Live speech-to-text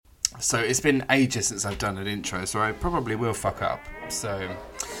So it's been ages since I've done an intro, so I probably will fuck up. So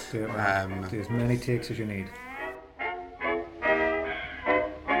do it, man. Do as many takes as you need.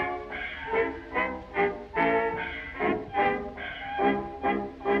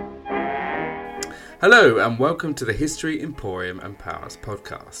 Hello and welcome to the History Emporium and Powers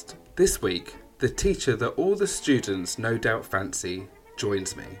podcast. This week, the teacher that all the students no doubt fancy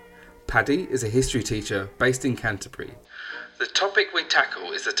joins me. Paddy is a history teacher based in Canterbury. The topic we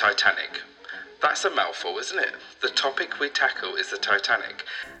tackle is the Titanic. That's a mouthful, isn't it? The topic we tackle is the Titanic,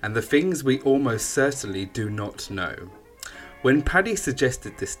 and the things we almost certainly do not know. When Paddy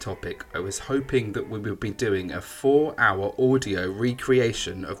suggested this topic, I was hoping that we would be doing a 4-hour audio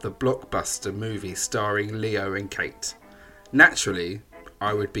recreation of the blockbuster movie starring Leo and Kate. Naturally,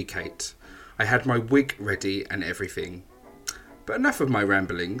 I would be Kate. I had my wig ready and everything. But enough of my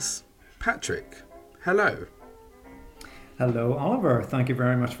ramblings. Patrick, hello. Hello, Oliver. Thank you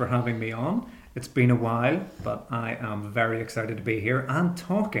very much for having me on. It's been a while, but I am very excited to be here and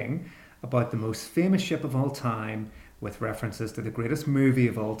talking about the most famous ship of all time, with references to the greatest movie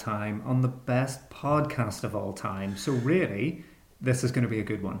of all time on the best podcast of all time. So really, this is going to be a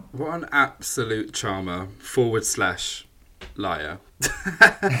good one. What an absolute charmer / liar.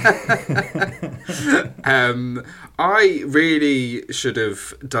 I really should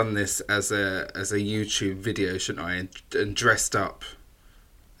have done this as a YouTube video, shouldn't I? And dressed up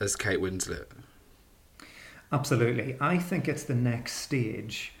as Kate Winslet. Absolutely. I think it's the next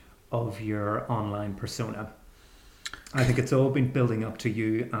stage of your online persona. I think it's all been building up to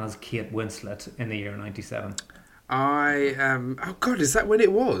you as Kate Winslet in the year 97. Oh God, is that when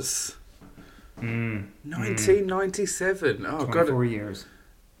it was? 1997. Oh 24 God, years.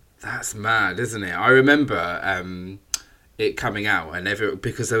 That's mad, isn't it? I remember it coming out, and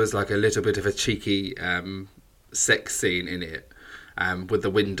because there was like a little bit of a cheeky sex scene in it, with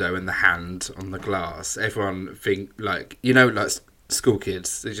the window and the hand on the glass. Everyone like school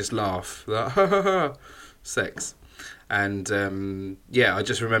kids, they just laugh like ha ha ha, sex. And I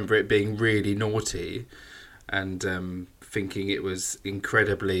just remember it being really naughty, and thinking it was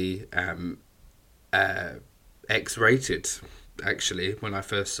incredibly X-rated, actually, when I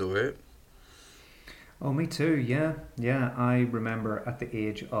first saw it. Oh, me too, yeah. I remember at the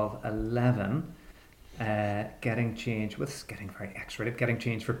age of 11 getting changed for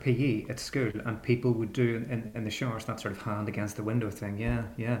PE at school, and people would do in the showers that sort of hand against the window thing.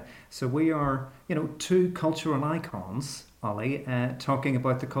 Yeah. So we are, two cultural icons, Ollie, talking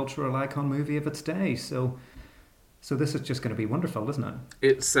about the cultural icon movie of its day. So this is just going to be wonderful, isn't it?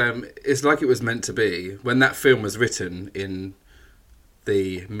 It's like it was meant to be. When that film was written in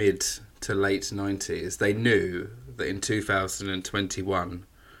the mid to late 90s, they knew that in 2021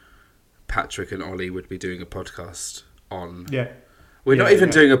 Patrick and Ollie would be doing a podcast on... Yeah. We're not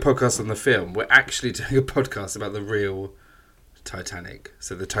even doing a podcast on the film. We're actually doing a podcast about the real Titanic.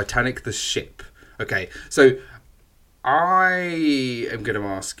 So the Titanic, the ship. Okay, so I am going to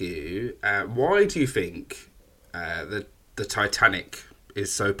ask you, why do you think the Titanic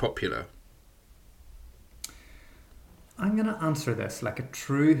is so popular? I'm going to answer this like a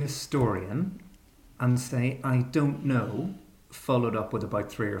true historian and say I don't know, followed up with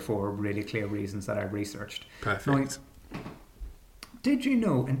about 3 or 4 really clear reasons that I researched. Perfect. Now, did you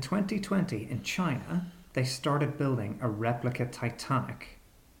know in 2020 in China they started building a replica Titanic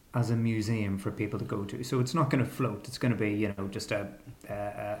as a museum for people to go to? So it's not going to float. It's going to be, just a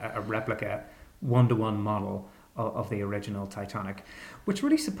replica 1-to-1 model of the original Titanic, which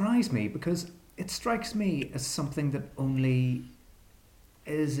really surprised me because it strikes me as something that only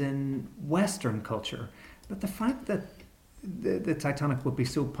is in Western culture. But the fact that the Titanic would be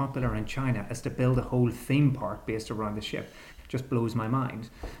so popular in China as to build a whole theme park based around the ship just blows my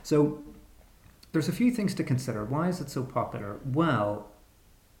mind. So there's a few things to consider. Why is it so popular? Well,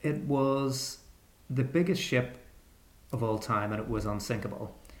 it was the biggest ship of all time and it was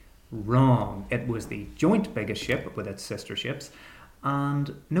unsinkable. Wrong. It was the joint biggest ship with its sister ships,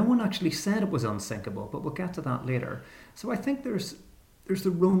 and no one actually said it was unsinkable, but we'll get to that later. So I think there's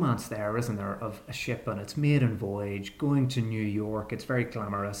the romance there, isn't there, of a ship on its maiden voyage, going to New York. It's very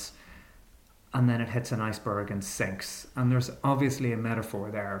glamorous. And then it hits an iceberg and sinks. And there's obviously a metaphor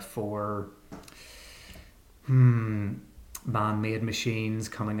there for man-made machines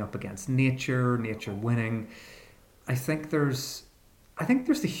coming up against nature winning. I think there's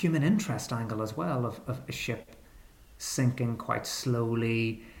the human interest angle as well of a ship sinking quite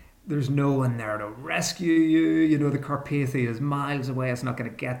slowly. There's no one there to rescue you. The Carpathia is miles away. It's not going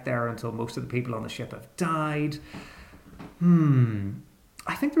to get there until most of the people on the ship have died.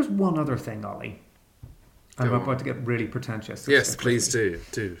 I think there's one other thing, Ollie. I'm about to get really pretentious. Yes, please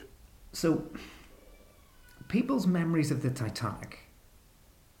do. So, people's memories of the Titanic,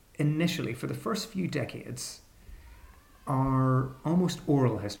 initially, for the first few decades, are almost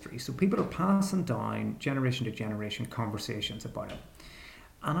oral history. So people are passing down generation to generation conversations about it.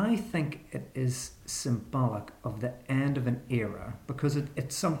 And I think it is symbolic of the end of an era because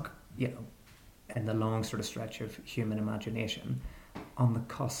it sunk, in the long sort of stretch of human imagination on the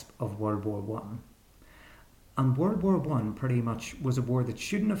cusp of World War One. And World War One pretty much was a war that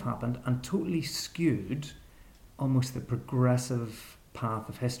shouldn't have happened and totally skewed almost the progressive path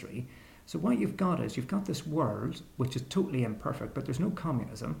of history. So what you've got is you've got this world which is totally imperfect, but there's no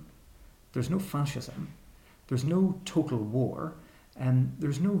communism, there's no fascism, there's no total war, and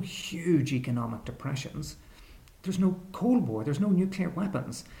there's no huge economic depressions, there's no Cold War, there's no nuclear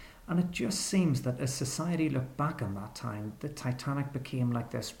weapons. And it just seems that as society looked back on that time, the Titanic became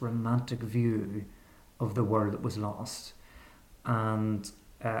like this romantic view of the world that was lost. And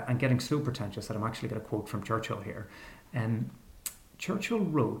getting so pretentious that I'm actually going to quote from Churchill here. Churchill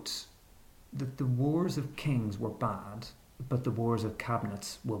wrote that the wars of kings were bad, but the wars of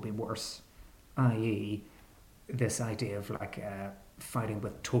cabinets will be worse. I.e., this idea of fighting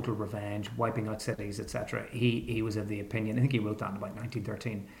with total revenge, wiping out cities, etc. He was of the opinion, I think he wrote that in about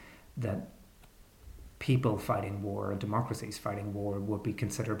 1913, that people fighting war and democracies fighting war would be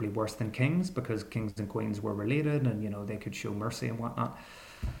considerably worse than kings because kings and queens were related and, they could show mercy and whatnot.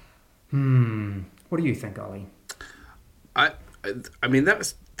 What do you think, Ollie? I mean,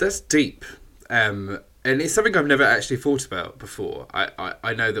 that's deep. And it's something I've never actually thought about before.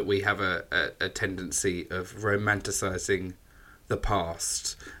 I know that we have a tendency of romanticising the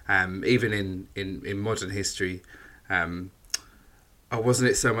past, even in modern history. Wasn't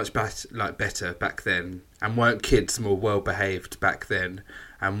it so much better back then? And weren't kids more well behaved back then?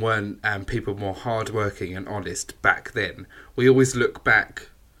 And weren't people more hardworking and honest back then? We always look back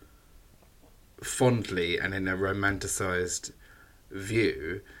fondly and in a romanticised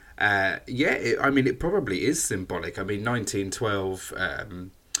view. It probably is symbolic. I mean, 1912.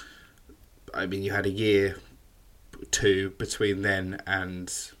 You had a year, two between then and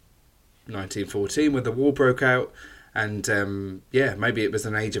 1914 when the war broke out. And maybe it was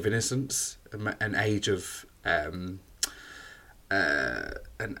an age of innocence, an age of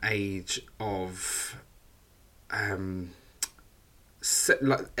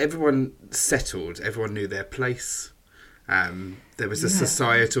everyone settled, everyone knew their place. There was a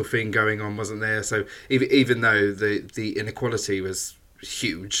societal thing going on, wasn't there? So even though the inequality was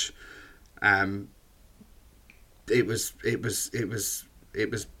huge, it was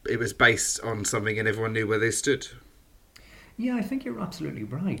based on something, and everyone knew where they stood. Yeah, I think you're absolutely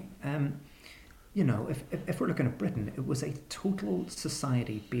right. If we're looking at Britain, it was a total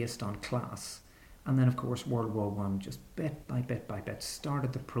society based on class. And then, of course, World War One just bit by bit by bit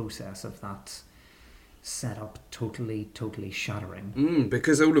started the process of that setup totally shattering.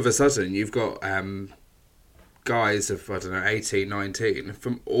 Because all of a sudden you've got guys of, 18, 19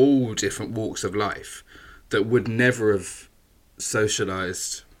 from all different walks of life that would never have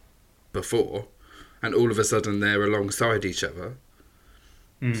socialised before. And all of a sudden they're alongside each other.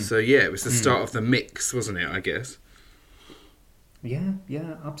 So it was the start of the mix, wasn't it, I guess? Yeah,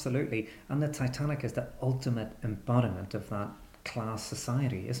 absolutely. And the Titanic is the ultimate embodiment of that class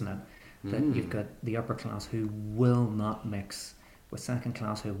society, isn't it? That you've got the upper class who will not mix with second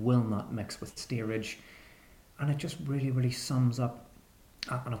class, who will not mix with steerage. And it just really, really sums up.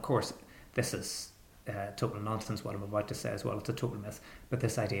 And of course, this is total nonsense what I'm about to say as well. It's a total myth. But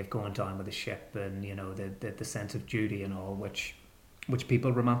this idea of going down with a ship and, the sense of duty and all, which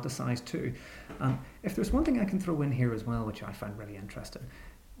people romanticise too. And if there's one thing I can throw in here as well, which I find really interesting,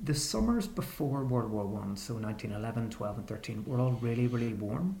 the summers before World War One, so 1911, 12 and 13, were all really, really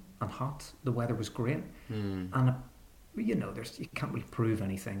warm and hot. The weather was great. And, you can't really prove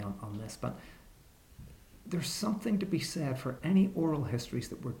anything on this, but there's something to be said for any oral histories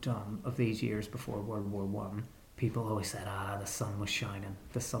that were done of these years before World War One. People always said, the sun was shining.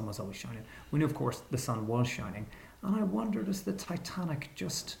 The sun was always shining. We know, of course, the sun was shining. And I wondered, does the Titanic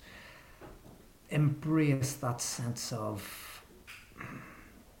just embrace that sense of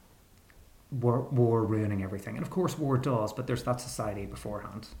war ruining everything? And of course war does, but there's that society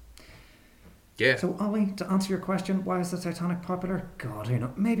beforehand. Yeah. So, Ollie, to answer your question, why is the Titanic popular? God,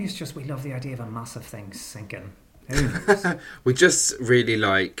 maybe it's just we love the idea of a massive thing sinking. Who knows? We just really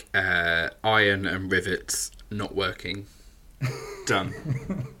like iron and rivets not working. Done.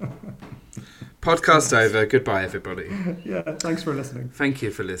 Podcast over. Goodbye, everybody. Yeah, thanks for listening. Thank you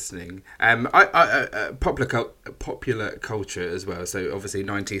for listening. Popular culture as well. So obviously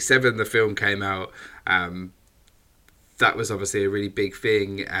 97, the film came out. that was obviously a really big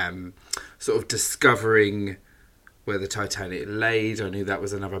thing. Sort of discovering where the Titanic laid. I knew that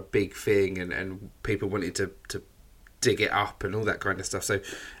was another big thing, and people wanted to dig it up and all that kind of stuff. So,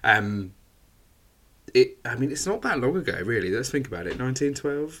 it's not that long ago, really. Let's think about it.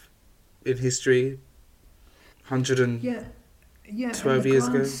 1912 in history, 112 Yeah, years ago. In the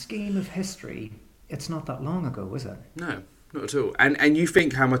grand scheme of history, it's not that long ago, is it? No, not at all. And you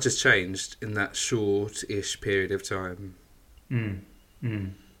think how much has changed in that short-ish period of time?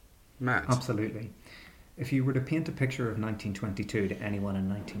 Mad. Absolutely. If you were to paint a picture of 1922 to anyone in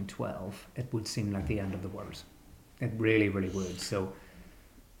 1912, it would seem like the end of the world. It really, really would. So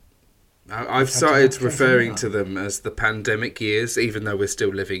I've started referring to them as the pandemic years, even though we're still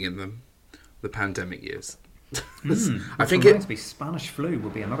living in them. The pandemic years. I think reminds me, Spanish flu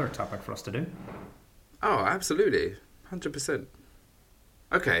would be another topic for us to do. Oh, absolutely, 100%.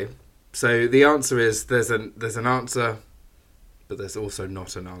 Okay, so the answer is there's an answer, but there's also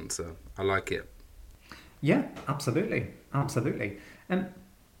not an answer. I like it. Yeah, absolutely.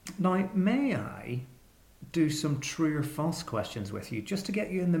 Now, may I do some true or false questions with you, just to get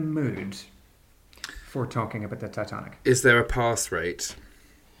you in the mood for talking about the Titanic? Is there a pass rate?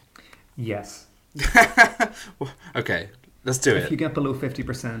 Yes. Okay, let's do it. If you get below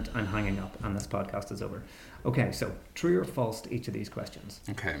 50%, I'm hanging up and this podcast is over. Okay, so true or false to each of these questions.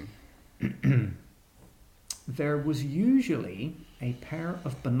 Okay. There was usually a pair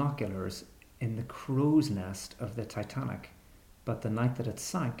of binoculars in the crow's nest of the Titanic, but the night that it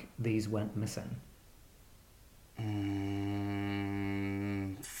sank, these went missing.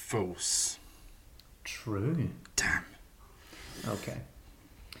 False. True. Damn. Okay.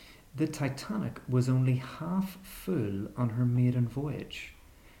 The Titanic was only half full on her maiden voyage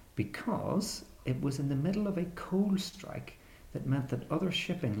because it was in the middle of a coal strike that meant that other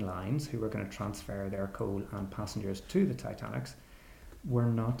shipping lines who were going to transfer their coal and passengers to the Titanics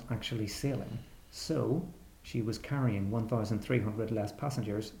were not actually sailing. So she was carrying 1,300 less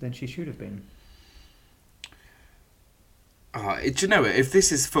passengers than she should have been. Do you know what? If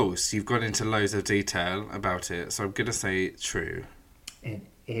this is false, you've gone into loads of detail about it, so I'm going to say true. It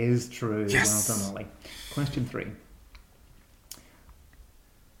is true. Yes. Well done, Ollie. Question 3.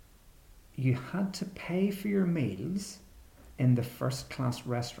 You had to pay for your meals in the first class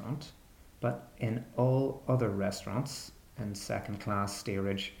restaurant, but in all other restaurants in second class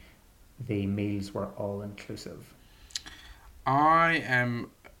steerage, the meals were all inclusive.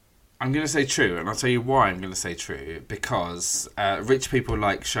 I'm going to say true, and I'll tell you why I'm going to say true. Because rich people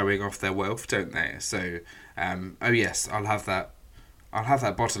like showing off their wealth, don't they? So, oh yes, I'll have that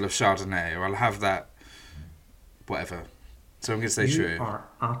bottle of Chardonnay, or I'll have that whatever. So I'm going to say true. You are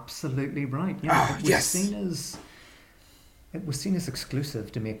absolutely right. Yeah, it was seen as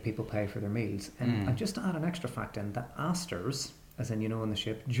exclusive to make people pay for their meals. And just to add an extra fact in, the Astors, as in, on the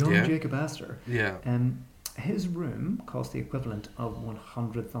ship, John Jacob Astor. Yeah. His room cost the equivalent of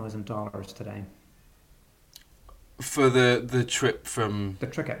 $100,000 today. For the trip from... The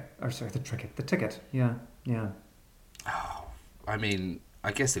ticket. Yeah. Oh, I mean,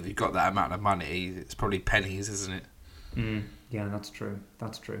 I guess if you've got that amount of money, it's probably pennies, isn't it? Yeah, that's true.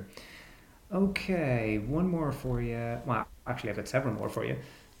 Okay, one more for you. Well, actually, I've got several more for you.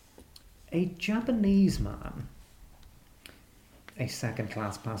 A Japanese man, a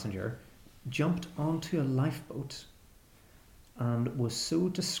second-class passenger, jumped onto a lifeboat and was so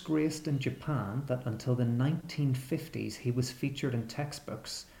disgraced in Japan that until the 1950s he was featured in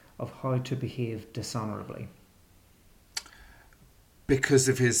textbooks of how to behave dishonourably. Because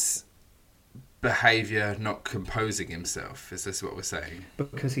of his behaviour not composing himself, is this what we're saying?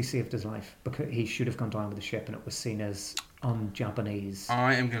 Because he saved his life. Because he should have gone down with the ship and it was seen as un-Japanese.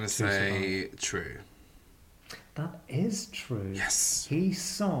 I am going to say true. That is true. Yes. He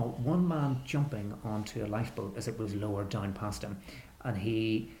saw one man jumping onto a lifeboat as it was lowered down past him, and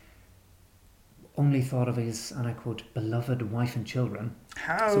he only thought of his, and I quote, beloved wife and children.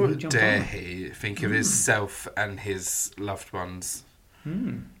 How dare he think of himself and his loved ones?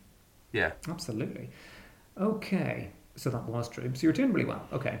 Yeah. Absolutely. Okay, so that was true. So you're doing really well.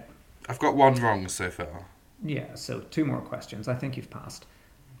 Okay. I've got one wrong so far. Yeah, so 2 more questions. I think you've passed.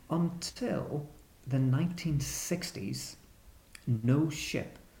 Until the 1960s, no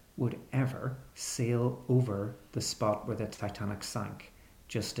ship would ever sail over the spot where the Titanic sank,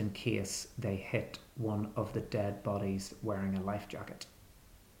 just in case they hit one of the dead bodies wearing a life jacket.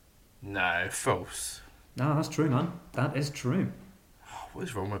 No, false. No, that's true, man. That is true. What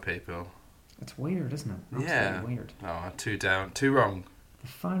is wrong with people? It's weird, isn't it? Absolutely weird. Oh, 2 down, 2 wrong. The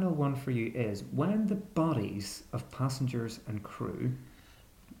final one for you is, when the bodies of passengers and crew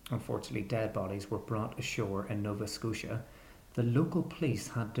unfortunately, dead bodies were brought ashore in Nova Scotia, the local police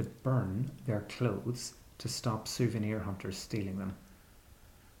had to burn their clothes to stop souvenir hunters stealing them.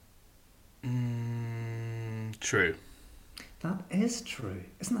 True. That is true.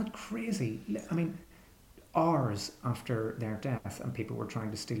 Isn't that crazy? I mean, hours after their death, and people were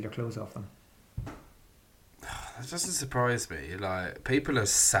trying to steal their clothes off them. That doesn't surprise me. Like, people are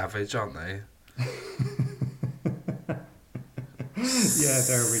savage, aren't they? Yeah,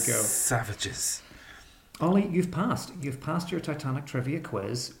 there we go. Savages. Ollie, you've passed. You've passed your Titanic trivia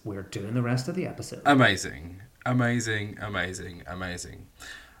quiz. We're doing the rest of the episode. Amazing. Amazing, amazing, amazing.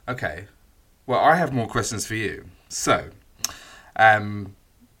 Okay. Well, I have more questions for you. So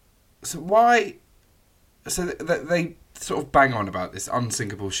why... So they sort of bang on about this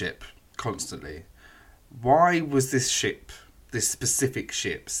unsinkable ship constantly. Why was this specific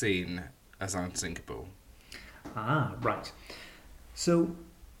ship, seen as unsinkable? Ah, right. So,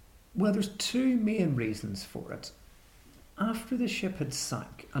 well, there's two main reasons for it. After the ship had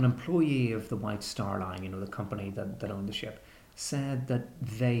sunk, an employee of the White Star Line, the company that owned the ship, said that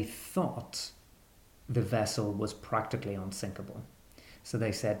they thought the vessel was practically unsinkable. So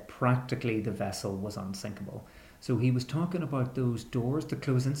they said practically the vessel was unsinkable. So he was talking about those doors that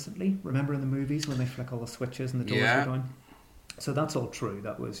close instantly. Remember in the movies when they flick all the switches and the doors go down? So that's all true.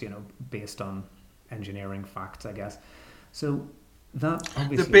 That was, based on engineering facts, I guess. So that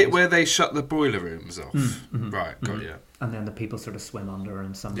obviously... The bit where they shut the boiler rooms off. Right, got you. And then the people sort of swim under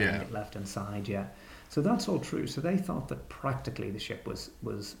and some get left inside, So that's all true. So they thought that practically the ship was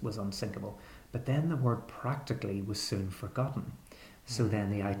unsinkable. But then the word practically was soon forgotten. So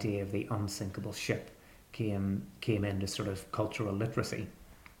then the idea of the unsinkable ship came into sort of cultural literacy.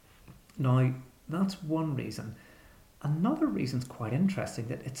 Now, that's one reason. Another reason's quite interesting,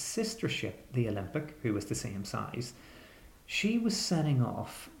 that its sister ship, the Olympic, who was the same size, she was setting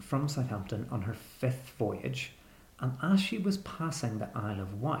off from Southampton on her 5th voyage, and as she was passing the Isle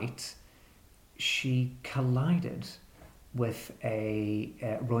of Wight, she collided with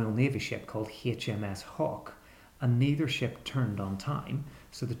a Royal Navy ship called HMS Hawke, and neither ship turned on time,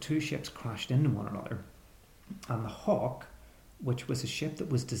 so the two ships crashed into one another. And the Hawke, which was a ship that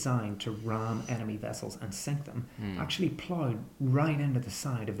was designed to ram enemy vessels and sink them, actually ploughed right into the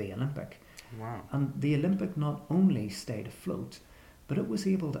side of the Olympic. Wow. And the Olympic not only stayed afloat, but it was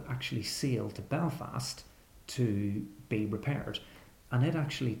able to actually sail to Belfast to be repaired. And it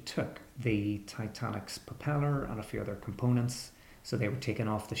actually took the Titanic's propeller and a few other components, so they were taken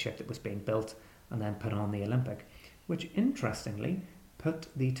off the ship that was being built and then put on the Olympic, which interestingly put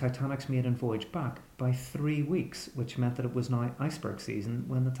the Titanic's maiden voyage back by 3 weeks, which meant that it was now iceberg season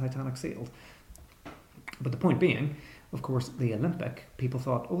when the Titanic sailed. But the point being, of course, the Olympic, people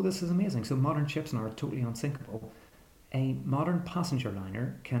thought, oh, this is amazing. So modern ships now are totally unsinkable. A modern passenger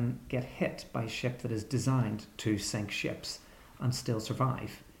liner can get hit by a ship that is designed to sink ships and still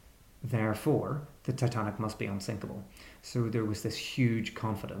survive. Therefore, the Titanic must be unsinkable. So there was this huge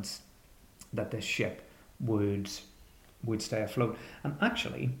confidence that this ship would stay afloat. And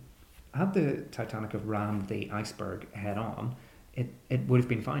actually, had the Titanic have rammed the iceberg head on, it would have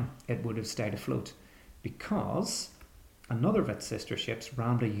been fine. It would have stayed afloat, because another of its sister ships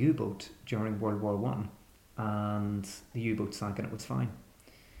rammed a U-boat during World War One, and the U-boat sank and it was fine.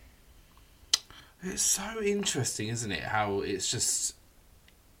 It's so interesting, isn't it? How it's just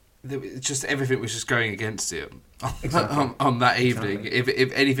everything was just going against it on that evening. Exactly.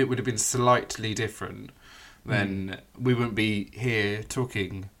 If anything would have been slightly different, then we wouldn't be here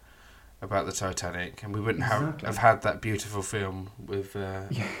talking about the Titanic, and we wouldn't have had that beautiful film with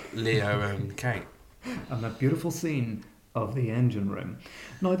Leo and Kate. And that beautiful scene of the engine room.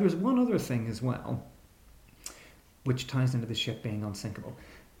 Now, there's one other thing as well, which ties into the ship being unsinkable.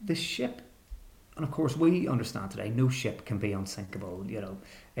 The ship, and of course we understand today, no ship can be unsinkable,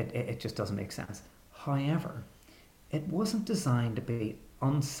 it just doesn't make sense. However, it wasn't designed to be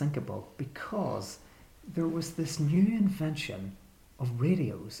unsinkable because there was this new invention of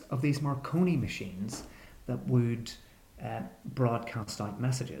radios, of these Marconi machines that would broadcast out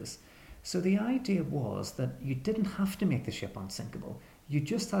messages. So the idea was that you didn't have to make the ship unsinkable. You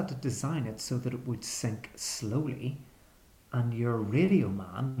just had to design it so that it would sink slowly, and your radio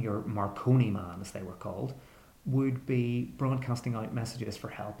man, your Marconi man as they were called, would be broadcasting out messages for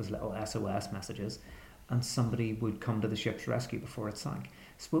help as little SOS messages, and somebody would come to the ship's rescue before it sank.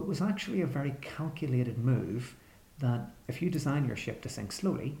 So it was actually a very calculated move, that if you design your ship to sink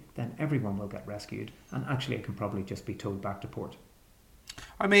slowly, then everyone will get rescued, and actually it can probably just be towed back to port.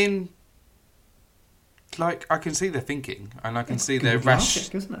 I mean, like, I can see their thinking, and I can see good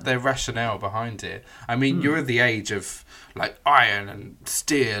logic, isn't it? their rationale behind it. I mean, you're at the age of like iron and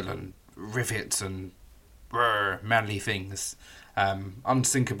steel and rivets and manly things,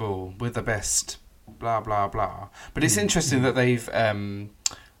 unsinkable, we're the best, blah blah blah. But it's interesting that they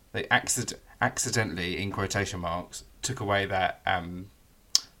accidentally, in quotation marks, took away that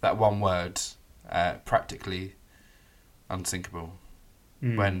that one word, practically unsinkable,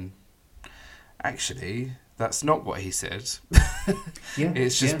 when actually that's not what he said.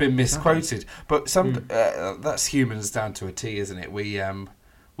 It's just been misquoted. Exactly. But that's humans down to a T, isn't it?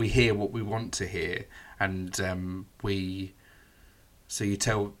 We hear what we want to hear, and so you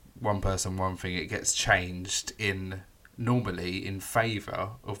tell one person one thing, it gets changed normally in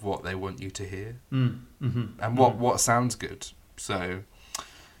favour of what they want you to hear, and what sounds good. So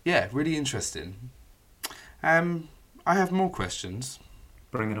yeah, really interesting. I have more questions.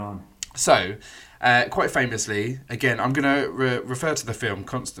 Bring it on. So, quite famously, again, I'm going to refer to the film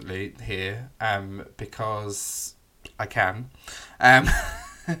constantly here, because I can.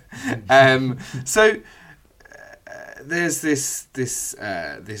 So there's this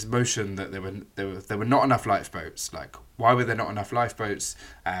motion that there were not enough lifeboats. Like, why were there not enough lifeboats?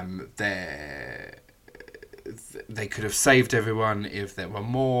 They could have saved everyone if there were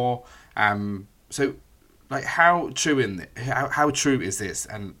more. So, like, how true is this,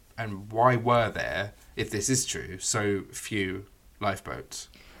 and why were there, if this is true, so few lifeboats?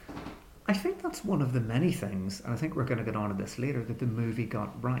 I think that's one of the many things, and I think we're going to get on to this later, that the movie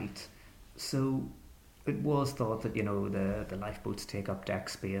got right. So it was thought that, the lifeboats take up deck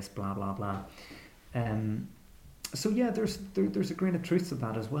space, blah blah blah. So yeah, there's a grain of truth to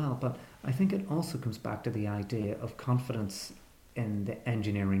that as well. But I think it also comes back to the idea of confidence in the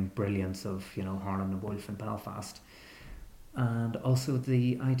engineering brilliance of Harland and Wolff in Belfast. And also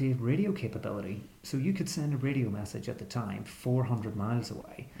the idea of radio capability. So you could send a radio message at the time 400 miles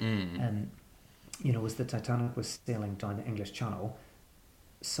away. And, as the Titanic was sailing down the English Channel,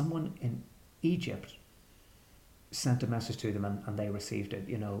 someone in Egypt sent a message to them and they received it.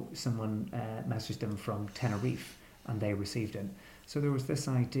 Someone messaged them from Tenerife and they received it. So there was this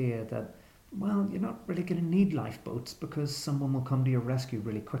idea that, well, you're not really going to need lifeboats because someone will come to your rescue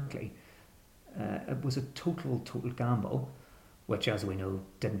really quickly. It was a total gamble, which, as we know,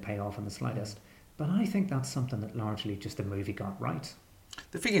 didn't pay off in the slightest. But I think that's something that largely just the movie got right.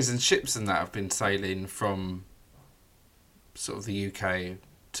 The thing is, and ships and that have been sailing from sort of the UK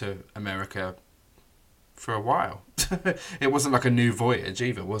to America for a while. It wasn't like a new voyage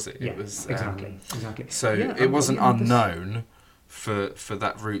either, was it? Yeah, it was exactly. So it wasn't unknown for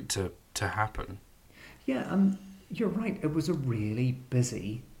that route to happen. Yeah, and you're right. It was a really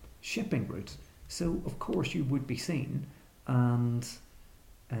busy shipping route. So, of course, you would be seen. And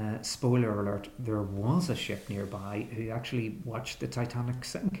spoiler alert, there was a ship nearby who actually watched the Titanic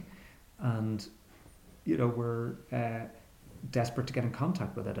sink and, were desperate to get in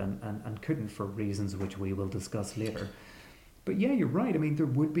contact with it and couldn't, for reasons which we will discuss later. But yeah, you're right. I mean, there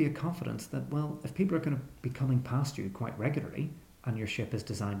would be a confidence that, well, if people are going to be coming past you quite regularly and your ship is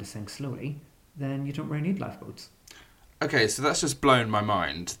designed to sink slowly, then you don't really need lifeboats. Okay, so that's just blown my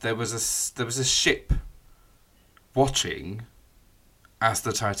mind. There was a ship watching as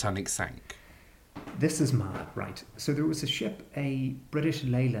the Titanic sank. This is mad, right? So there was a ship, a British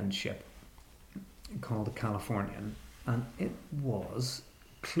Leyland ship called the Californian, and it was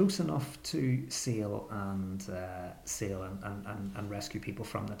close enough to sail and rescue people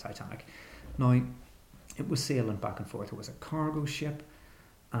from the Titanic. Now, it was sailing back and forth. It was a cargo ship,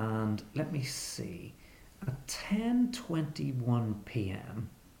 and let me see, at 10:21 p.m.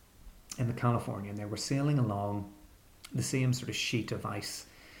 in the Californian, they were sailing along the same sort of sheet of ice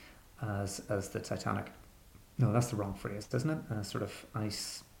as the Titanic. No, that's the wrong phrase, isn't it? Sort of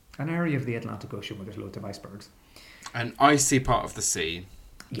ice, an area of the Atlantic Ocean where there's loads of icebergs. An icy part of the sea.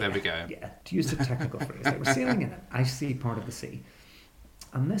 There we go. Yeah, to use the technical phrase. They were sailing in an icy part of the sea.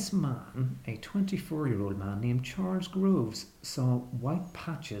 And this man, a 24-year-old man named Charles Groves, saw white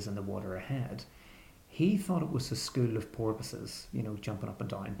patches in the water ahead. He thought it was a school of porpoises, jumping up and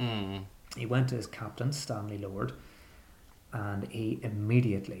down. He went to his captain, Stanley Lord, and he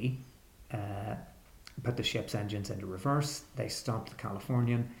immediately put the ship's engines into reverse. They stopped the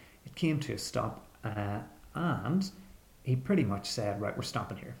Californian. It came to a stop, and he pretty much said, right, we're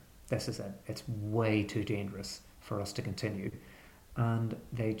stopping here. This is it. It's way too dangerous for us to continue. And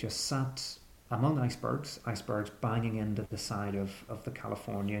they just sat among icebergs banging into the side of the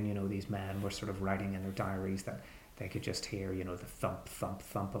Californian. These men were sort of writing in their diaries that they could just hear, the thump, thump,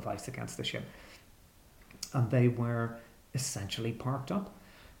 thump of ice against the ship. And they were essentially parked up.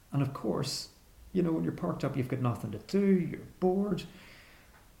 And of course, you know, when you're parked up, you've got nothing to do, you're bored.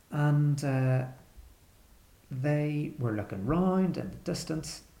 And they were looking round in the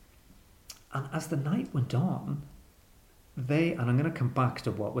distance. And as the night went on, and I'm going to come back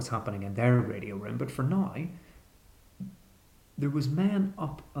to what was happening in their radio room, but for now, there was men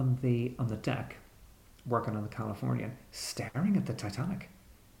up on the deck working on the Californian, staring at the Titanic,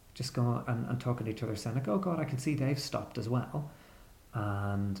 just going and talking to each other, saying like, "Oh God, I can see they've stopped as well."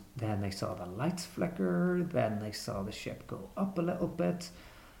 And then they saw the lights flicker. Then they saw the ship go up a little bit,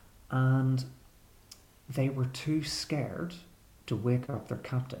 and they were too scared to wake up their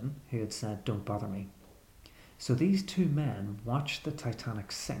captain, who had said, "Don't bother me." So these two men watched the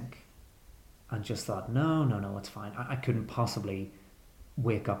Titanic sink and just thought, no, it's fine. I couldn't possibly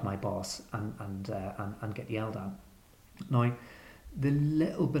wake up my boss and get yelled at. Now, the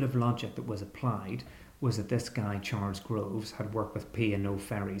little bit of logic that was applied was that this guy, Charles Groves, had worked with P&O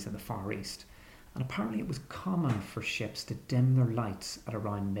ferries in the Far East. And apparently it was common for ships to dim their lights at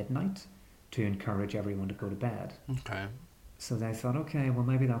around midnight to encourage everyone to go to bed. Okay. So they thought, okay, well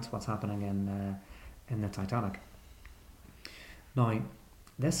maybe that's what's happening in the Titanic. Now,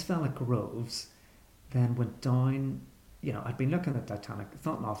 this fella Groves then went down. You know, I'd been looking at the Titanic,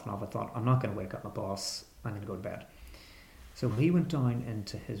 thought nothing of it, thought, I'm not going to wake up my boss, I'm going to go to bed. So he went down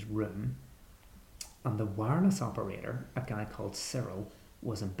into his room, and the wireless operator, a guy called Cyril,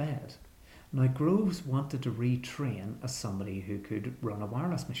 was in bed. Now, Groves wanted to retrain as somebody who could run a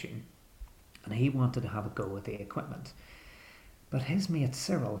wireless machine, and he wanted to have a go at the equipment. But his mate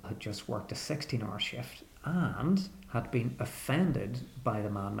Cyril had just worked a 16-hour shift and had been offended by the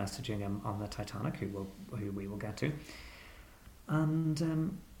man messaging him on the Titanic, who we will get to.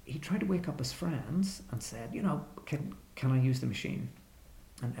 And he tried to wake up his friends and said, you know, can I use the machine?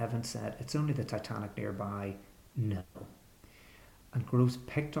 And Evan said, it's only the Titanic nearby. No. And Groves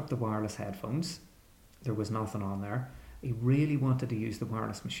picked up the wireless headphones. There was nothing on there. He really wanted to use the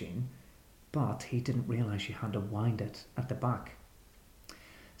wireless machine, but he didn't realise you had to wind it at the back.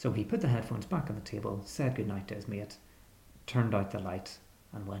 So he put the headphones back on the table, said goodnight to his mate, turned out the light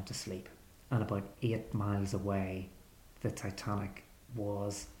and went to sleep. And about 8 miles away, the Titanic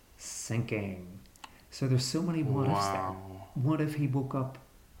was sinking. So there's so many what ifs there. What if he woke up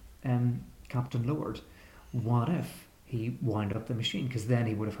Captain Lord? What if he wound up the machine? Because then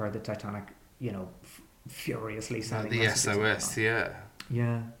he would have heard the Titanic, you know, furiously sending the SOS, yeah.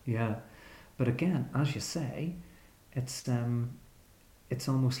 Yeah. But again, as you say, it's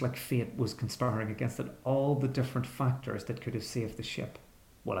almost like fate was conspiring against it. All the different factors that could have saved the ship.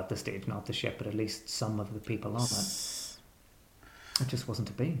 Well, at this stage, not the ship, but at least some of the people on it. It just wasn't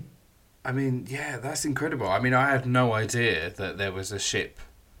to be. I mean, yeah, that's incredible. I mean, I had no idea that there was a ship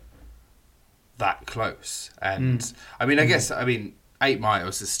that close. And, I mean, I guess, 8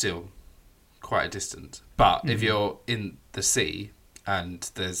 miles is still quite a distance. But if you're in the sea and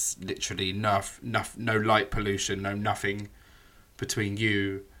there's literally no light pollution, no nothing between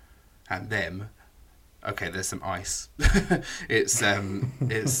you and them, okay, there's some ice. It's not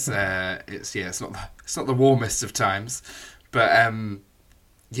the warmest of times, but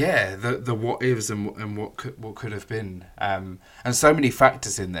yeah, the what ifs and what could have been, and so many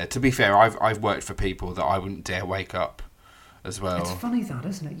factors in there. To be fair, I've worked for people that I wouldn't dare wake up as well. It's funny that,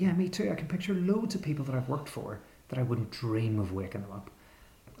 isn't it? Yeah, me too. I can picture loads of people that I've worked for that I wouldn't dream of waking them up.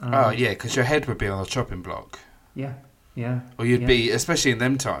 Oh yeah, because your head would be on the chopping block. Yeah. Or you'd be, especially in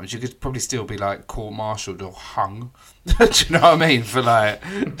them times, you could probably still be like court-martialed or hung. Do you know what I mean? For like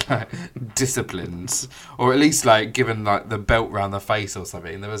disciplines, or at least like given like the belt round the face or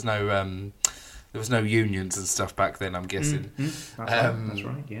something. There was no unions and stuff back then, I'm guessing. That's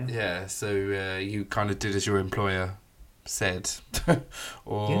right. Yeah. Yeah. So you kind of did as your employer said,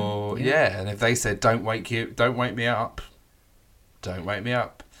 or and if they said don't wake me up.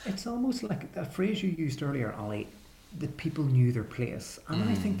 It's almost like that phrase you used earlier, Ollie, that people knew their place. And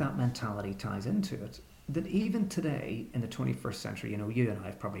I think that mentality ties into it. That even today, in the 21st century, you know, you and I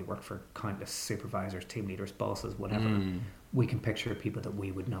have probably worked for countless supervisors, team leaders, bosses, whatever. We can picture people that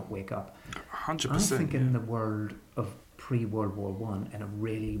we would not wake up. 100%. I think in the world of pre-World War I, in a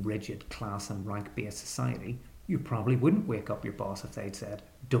really rigid class and rank-based society, you probably wouldn't wake up your boss if they'd said,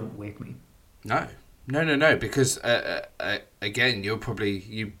 don't wake me. No, because again, you're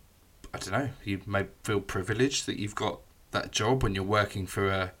probably, I don't know, you may feel privileged that you've got that job when you're working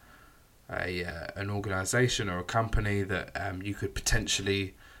for an organisation or a company that you could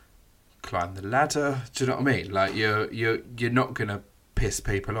potentially climb the ladder. Do you know what I mean? Like you're not going to piss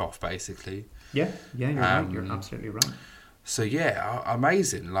people off, basically. Yeah, you're right. You're absolutely right. So yeah,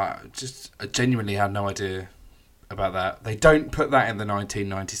 amazing. Like, just I genuinely had no idea about that. They don't put that in the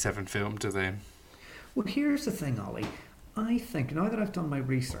 1997 film, do they? Well, here's the thing, Ollie. I think now that I've done my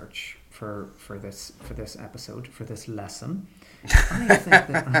research for this episode, for this lesson, I think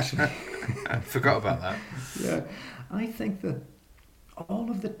that actually I forgot about that. yeah, I think that all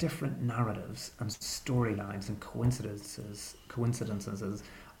of the different narratives and storylines and coincidences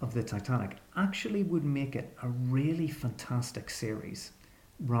of the Titanic actually would make it a really fantastic series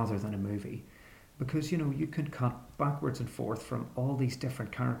rather than a movie. Because, you can cut backwards and forth from all these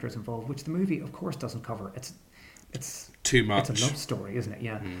different characters involved, which the movie, of course, doesn't cover. It's too much. It's a love story, isn't it?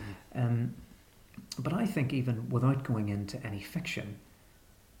 Yeah. But I think even without going into any fiction,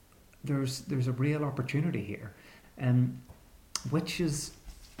 there's a real opportunity here, which is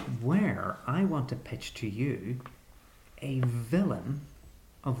where I want to pitch to you a villain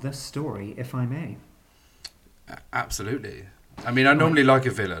of this story, if I may. Absolutely. I mean, I normally like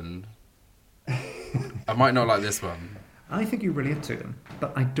a villain. I might not like this one. I think you relate to them,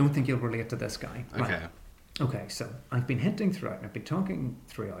 but I don't think you'll relate to this guy. Okay. Right. Okay, so I've been hinting throughout, and I've been talking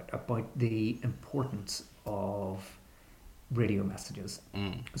throughout about the importance of radio messages.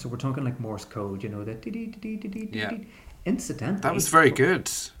 So we're talking like Morse code, the Yeah. Incidentally, That was very good.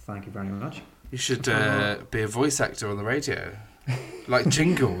 Thank you very much. You should be a voice actor on the radio. Like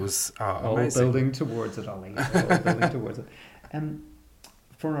jingles. Oh, All amazing. building towards it, Ollie. All building towards it.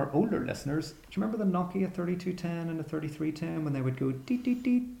 For our older listeners, do you remember the Nokia 3210 and the 3310 when they would go dee dee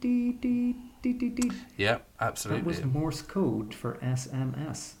dee dee dee dee dee dee? Yeah, absolutely. That was Morse code for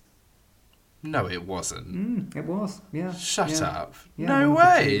SMS. No, it wasn't. It was, yeah. Shut up. Yeah, No one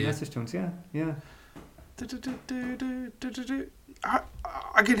of the way. two message tones, yeah.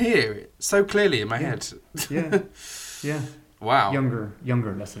 I can hear it so clearly in my head. Yeah. Wow.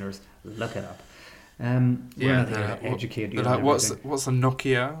 Younger listeners, look it up. We're not here to educate you. Like, what's a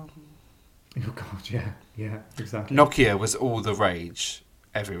Nokia? Oh God, yeah, exactly. Nokia was all the rage.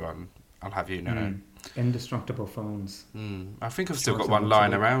 Everyone, I'll have you know. Indestructible phones. I think I've still got one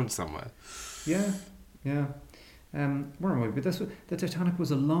lying around somewhere. Yeah. Where am I? But the Titanic was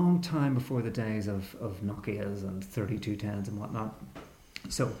a long time before the days of Nokias and 3210s and whatnot.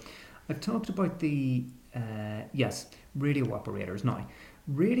 So, I've talked about the radio operators. Now,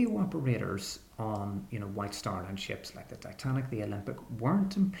 radio operators on White Star Line ships like the Titanic, the Olympic,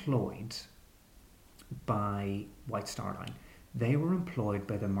 weren't employed by White Star Line. They were employed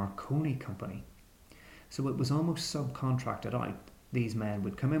by the Marconi Company. So it was almost subcontracted out. These men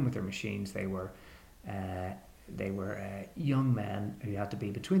would come in with their machines. They were young men who had to be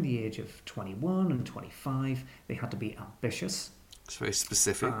between the age of 21 and 25. They had to be ambitious. It's very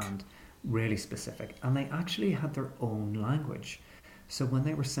specific. And really specific. And they actually had their own language. So when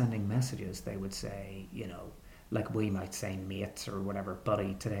they were sending messages, they would say, like we might say mate or whatever,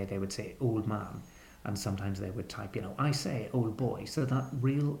 buddy. Today they would say old man. And sometimes they would type, I say old boy. So that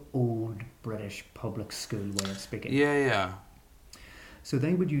real old British public school way of speaking. Yeah. So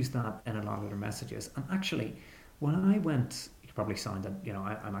they would use that in a lot of their messages. And actually, when I went, you could probably sound that,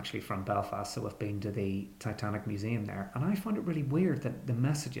 I'm actually from Belfast, so I've been to the Titanic Museum there. And I found it really weird that the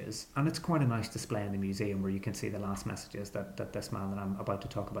messages, and it's quite a nice display in the museum where you can see the last messages that this man that I'm about to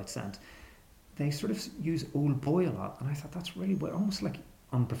talk about sent. They sort of use old boy a lot. And I thought that's really weird, almost like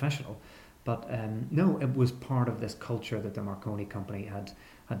unprofessional. But no, it was part of this culture that the Marconi Company had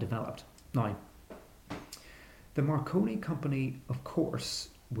developed. Now, the Marconi Company, of course,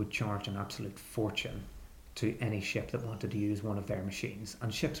 would charge an absolute fortune to any ship that wanted to use one of their machines.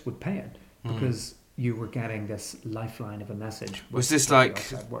 And ships would pay it because you were getting this lifeline of a message. Was this like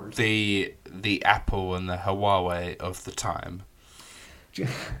the Apple and the Huawei of the time? Do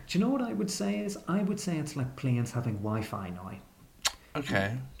you know what I would say is? I would say it's like planes having Wi-Fi now.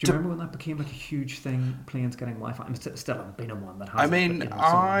 Okay. Do you remember when that became like a huge thing, planes getting Wi-Fi? I'm still haven't been on one that has. I mean,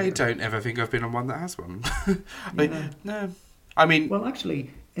 I don't ever think I've been on one that has one. No. I mean... Well,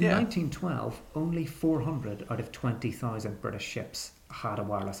 actually, in 1912, only 400 out of 20,000 British ships had a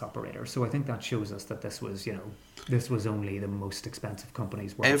wireless operator. So I think that shows us that this was, this was only the most expensive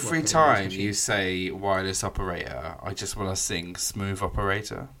companies. Every time you say wireless operator, I just want to sing Smooth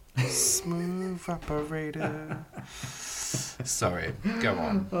Operator. Smooth Operator. Sorry, go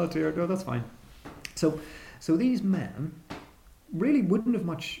on. Oh dear, no, that's fine. So these men really wouldn't have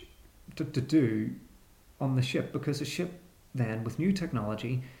much to do on the ship because a ship then with new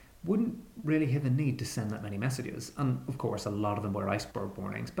technology wouldn't really have a need to send that many messages. And of course, a lot of them were iceberg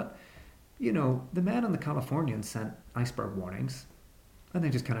warnings. But the men on the Californians sent iceberg warnings, and they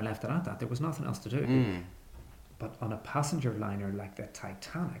just kind of left it at that. There was nothing else to do. But on a passenger liner like the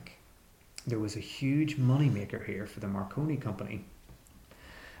Titanic, there was a huge moneymaker here for the Marconi Company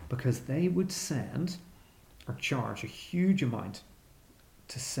because they would send or charge a huge amount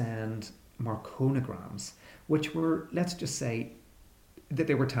to send Marconograms, which were, let's just say, that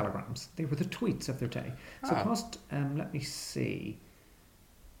they were telegrams. They were the tweets of their day. So it cost, let me see.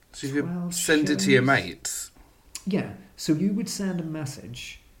 So you could send it to your mates? Yeah. So you would send a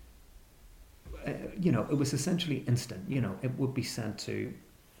message. It was essentially instant. It would be sent to,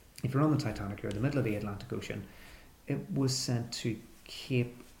 if you're on the Titanic, you're in the middle of the Atlantic Ocean, it was sent to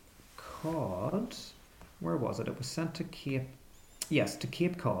Cape Cod. Where was it? It was sent to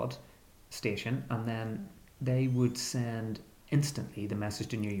Cape Cod station, and then they would send instantly the message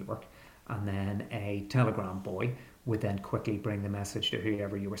to New York, and then a telegram boy would then quickly bring the message to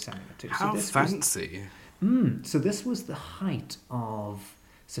whoever you were sending it to. How fancy. So this was the height of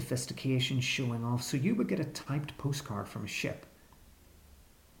sophistication, showing off. So you would get a typed postcard from a ship,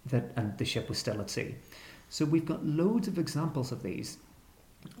 and the ship was still at sea. So we've got loads of examples of these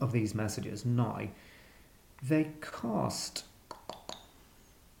messages now. They cost,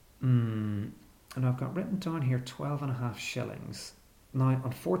 and I've got written down here 12.5 shillings. Now,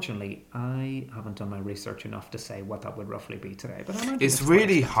 unfortunately, I haven't done my research enough to say what that would roughly be today. But I imagine it's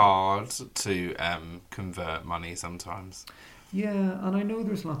really hard to convert money sometimes. Yeah, and I know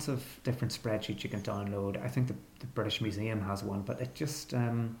there's lots of different spreadsheets you can download. I think the British Museum has one, but it just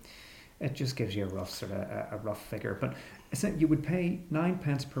gives you a rough figure. But you would pay 9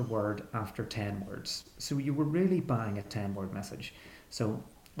 pence per word after 10 words. So you were really buying a 10-word message. So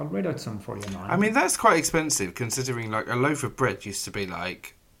I'll read out some for you now. I mean, that's quite expensive, considering like a loaf of bread used to be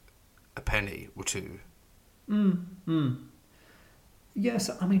like a penny or two. Yes,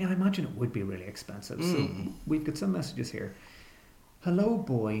 I mean, I imagine it would be really expensive. So we've got some messages here. Hello,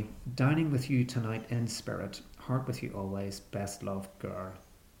 boy. Dining with you tonight in spirit. Heart with you always. Best love, girl.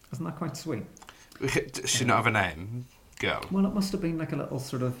 Isn't that quite sweet? Does she not have a name? Girl. Well, it must have been like a little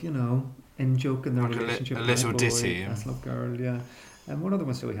sort of, in joke in their like relationship. A little boy, ditty. Best love, girl, yeah. And what other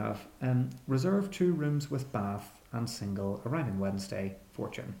ones do we have? Reserve 2 rooms with bath and single. Arriving Wednesday.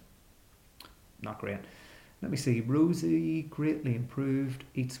 Fortune. Not great. Let me see. Rosie, greatly improved.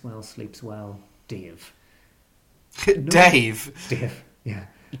 Eats well, sleeps well. Dave. Dave, yeah.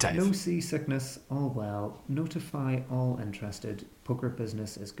 Dave. No seasickness, all well. Notify all interested. Poker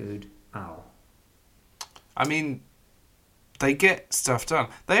business is good. Al. I mean, they get stuff done.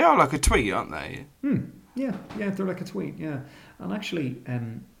 They are like a tweet, aren't they? Yeah, they're like a tweet, yeah. And actually...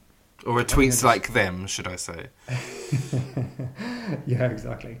 or a tweet's like them, should I say. Yeah,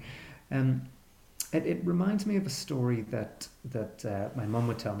 exactly. It reminds me of a story that my mum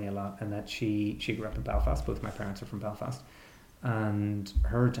would tell me a lot, and that she grew up in Belfast. Both my parents are from Belfast. And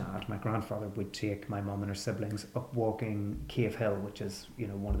her dad, my grandfather, would take my mum and her siblings up walking Cave Hill, which is,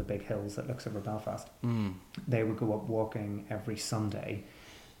 one of the big hills that looks over Belfast. They would go up walking every Sunday,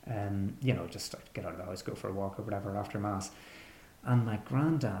 just get out of the house, go for a walk or whatever after Mass. And my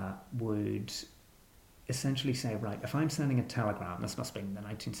granddad would essentially say, right, if I'm sending a telegram, this must be in the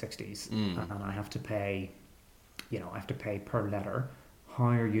 1960s, and I have to pay per letter, how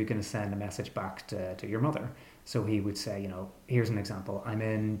are you going to send a message back to your mother? So he would say, here's an example. I'm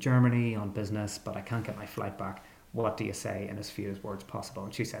in Germany on business, but I can't get my flight back. What do you say in as few words possible?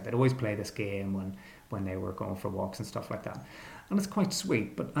 And she said they'd always play this game when they were going for walks and stuff like that. And it's quite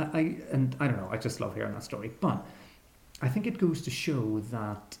sweet, but I don't know, I just love hearing that story. But I think it goes to show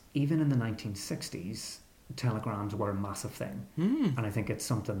that even in the 1960s, telegrams were a massive thing. And I think it's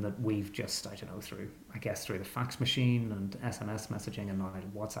something that we've just, through the fax machine and SMS messaging and now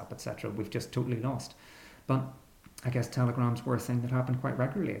WhatsApp, etc., we've just totally lost. But I guess telegrams were a thing that happened quite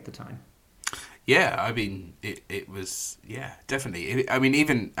regularly at the time. Yeah, I mean, it was, yeah, definitely. I mean,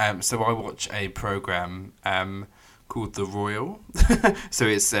 even, so I watch a programme called The Royal. So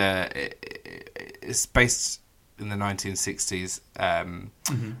it's based in the 1960s.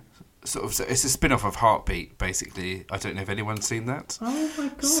 Sort of, so it's a spin-off of Heartbeat, basically. I don't know if anyone's seen that. Oh my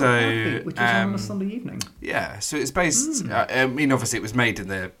god! So, Heartbeat, which is on a Sunday evening. Yeah, so it's based. I mean, obviously, it was made in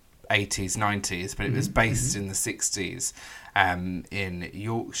the 80s, 90s, but it was based in the 60s, in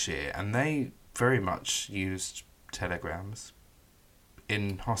Yorkshire, and they very much used telegrams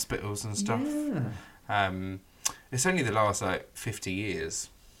in hospitals and stuff. Yeah. It's only the last 50 years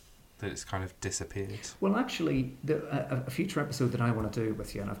that it's kind of disappeared. Well, actually, a future episode that I want to do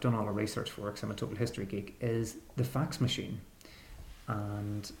with you, and I've done all the research for it because I'm a total history geek, is the fax machine.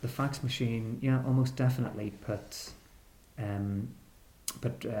 And the fax machine, almost definitely put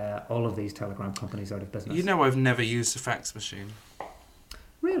all of these telegram companies out of business. I've never used a fax machine.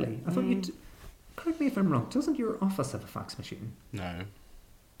 Really? I thought you'd... Correct me if I'm wrong. Doesn't your office have a fax machine? No.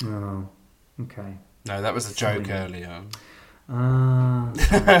 Oh, okay. No, that was a joke earlier.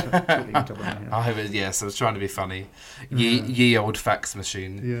 Totally took my head. I was trying to be funny. Ye old fax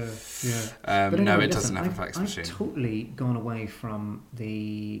machine. Yeah. But No, anyway, it doesn't listen, have a fax machine. I've totally gone away from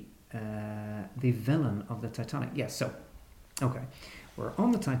the villain of the Titanic. Yes, so, okay. We're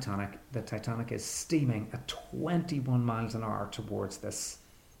on the Titanic. The Titanic is steaming at 21 miles an hour towards this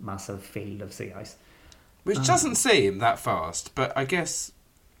massive field of sea ice. Which doesn't seem that fast, but I guess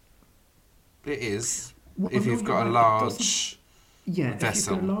it is. If you've got a large vessel. If you've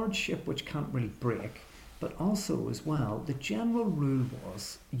got a large ship which can't really brake. But also, as well, the general rule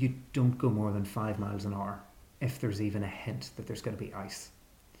was you don't go more than 5 miles an hour if there's even a hint that there's going to be ice.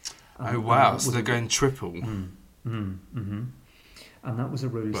 Oh, wow. So they're going triple. Mm-hmm. And that was a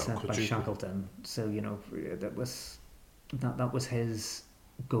rule set by Shackleton. So, that was his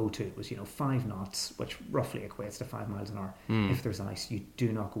go-to. Was, 5 knots, which roughly equates to 5 miles an hour. If there's ice, you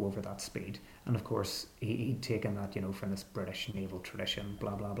do not go over that speed. And, of course, he'd taken that, from this British naval tradition,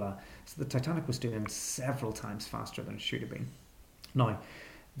 blah, blah, blah. So the Titanic was doing several times faster than it should have been. Now,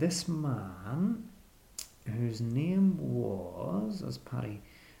 this man, whose name was, as Paddy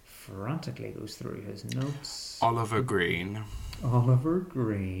frantically goes through his notes... Oliver Green.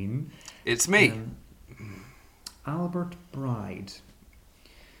 It's me. Albert Bride.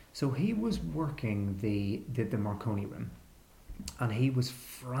 So he was working the Marconi room, and he was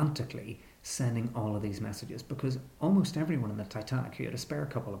frantically sending all of these messages because almost everyone in the Titanic who had a spare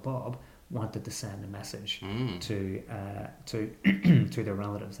couple of bob wanted to send a message to their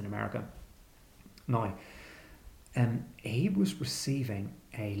relatives in America. Now, he was receiving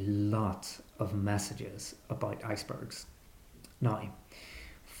a lot of messages about icebergs. Now,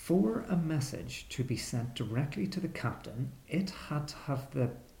 for a message to be sent directly to the captain, it had to have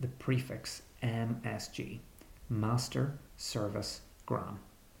the prefix MSG, Master Service Gram,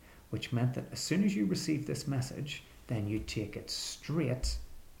 which meant that as soon as you received this message, then you take it straight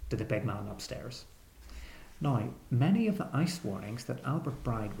to the big man upstairs. Now, many of the ice warnings that Albert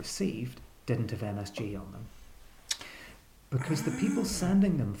Bride received didn't have MSG on them, because the people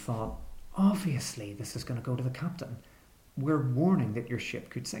sending them thought, obviously this is going to go to the captain. We're warning that your ship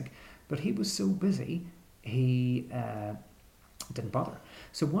could sink. But he was so busy, he didn't bother.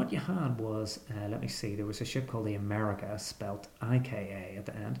 So what you had was, let me see, there was a ship called the America, spelt IKA at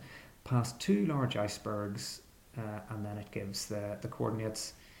the end, past 2 large icebergs, and then it gives the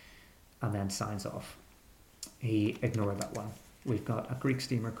coordinates, and then signs off. He ignored that one. We've got a Greek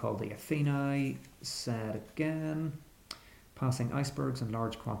steamer called the Athena, said again, passing icebergs and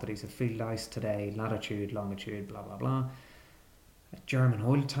large quantities of field ice today, latitude, longitude, blah, blah, blah. A German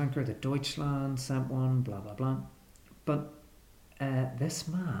oil tanker, the Deutschland, sent one, blah, blah, blah. But this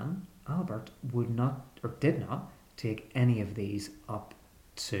man, Albert, would not, or did not, take any of these up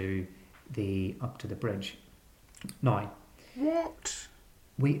to the bridge. Now, what?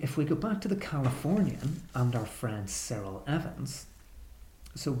 If we go back to the Californian and our friend Cyril Evans,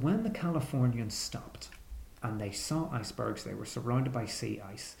 so when the Californian stopped, and they saw icebergs, they were surrounded by sea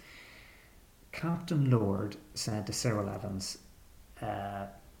ice, Captain Lord said to Cyril Evans,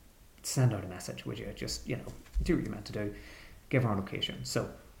 send out a message, would you? Just, do what you're meant to do. Give our location. So,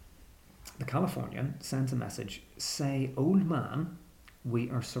 the Californian sends a message, say, old man, we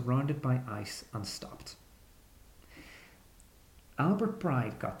are surrounded by ice and stopped. Albert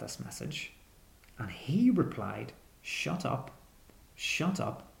Bride got this message, and he replied, shut up,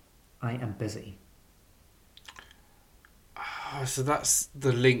 I am busy. Oh, so that's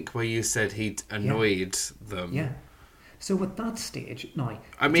the link where you said he'd annoyed them. Yeah. So at that stage, now...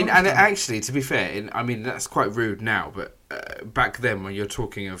 I mean, and actually, to be fair, that's quite rude now, but back then when you're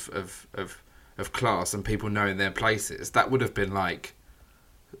talking of class and people knowing their places, that would have been like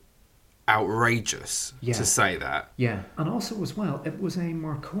outrageous to say that. Yeah, and also as well, it was a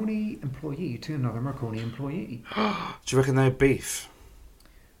Marconi employee to another Marconi employee. Do you reckon they had beef?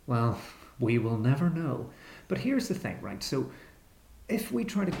 Well, we will never know. But here's the thing, right? So if we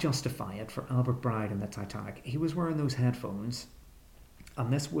try to justify it for Albert Bride and the Titanic, he was wearing those headphones,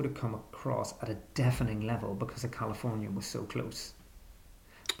 and this would have come across at a deafening level because the Californian was so close.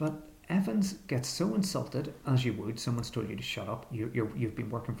 But Evans gets so insulted, as you would, someone's told you to shut up, you've been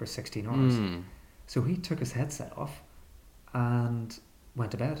working for 16 hours. So he took his headset off and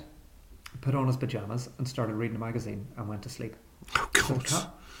went to bed, put on his pyjamas and started reading a magazine and went to sleep. Oh, God.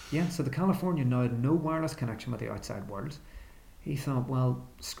 So the Californian now had no wireless connection with the outside world. He thought, well,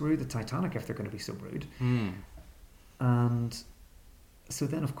 screw the Titanic if they're going to be so rude. And so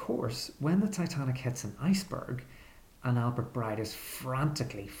then, of course, when the Titanic hits an iceberg and Albert Bride is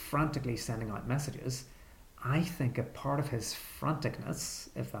frantically sending out messages, I think a part of his franticness,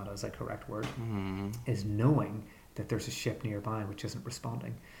 if that is a correct word, is knowing that there's a ship nearby which isn't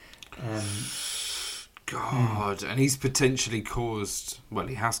responding. God, and he's potentially caused. Well,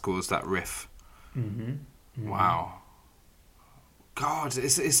 he has caused that riff. Wow. God,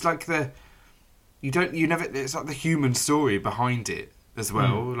 it's like it's like the human story behind it as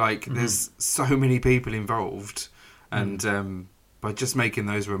well. Like there's so many people involved, and by just making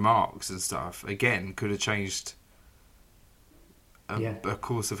those remarks and stuff, again, could have changed a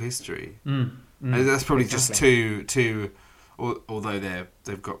course of history. And that's probably just two. Although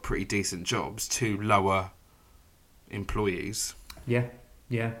they've got pretty decent jobs, two lower employees. Yeah,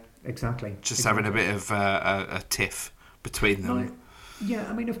 exactly. Just having a bit of a tiff between them. Yeah,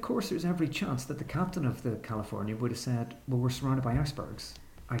 I mean, of course, there's every chance that the captain of the California would have said, well, we're surrounded by icebergs.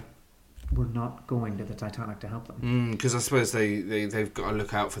 We're not going to the Titanic to help them. Because I suppose they've got to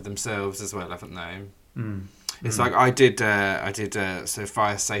look out for themselves as well, haven't they? It's like I did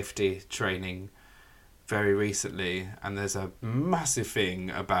fire safety training very recently, and there's a massive thing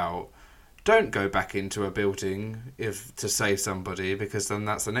about don't go back into a building to save somebody, because then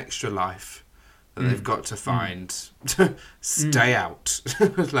that's an extra life that they've got to find. Stay out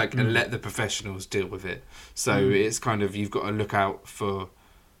and let the professionals deal with it. So it's kind of, you've got to look out for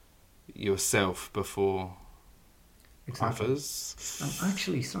yourself before others.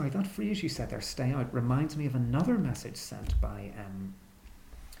 Actually, sorry, that phrase you said there, stay out, reminds me of another message sent by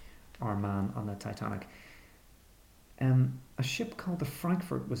our man on the Titanic. A ship called the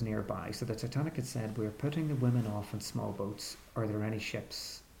Frankfurt was nearby, so the Titanic had said, we're putting the women off in small boats. Are there any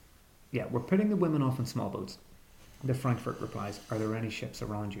ships? Yeah, we're putting the women off in small boats. The Frankfurt replies, are there any ships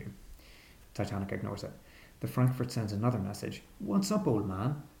around you? Titanic ignores it. The Frankfurt sends another message, what's up, old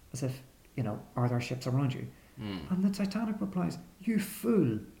man? As if, are there ships around you? And the Titanic replies, you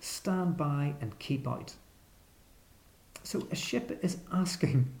fool, stand by and keep out. So a ship is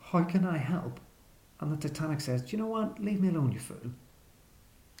asking, how can I help? And the Titanic says, do you know what? Leave me alone, you fool.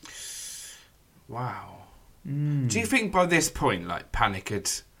 Wow. Do you think by this point, panic had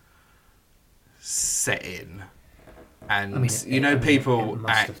set in? And, people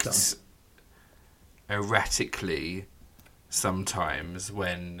act erratically sometimes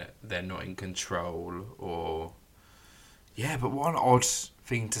when they're not in control, or... Yeah, but what an odd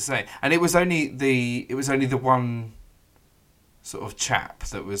thing to say. And it was only the one sort of chap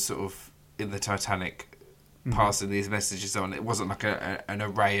that was sort of in the Titanic passing these messages on. It wasn't like an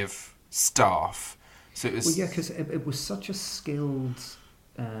array of staff. So it was... Well, yeah, because it was such a skilled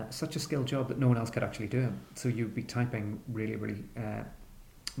job that no one else could actually do it. So you'd be typing really, really,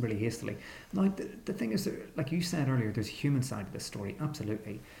 really hastily. Now, the thing is, like you said earlier, there's a human side to this story,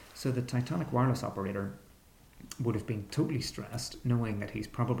 absolutely. So the Titanic wireless operator would have been totally stressed, knowing that he's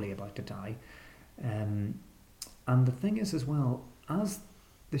probably about to die. And the thing is, as well, as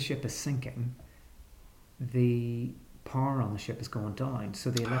the ship is sinking, the power on the ship is going down,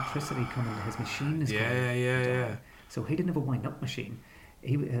 so the electricity coming to his machine is going down. So he didn't have a wind-up machine.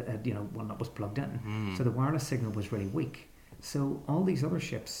 He had, one that was plugged in. So the wireless signal was really weak. So all these other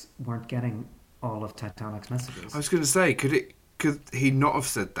ships weren't getting all of Titanic's messages. I was going to say, could he not have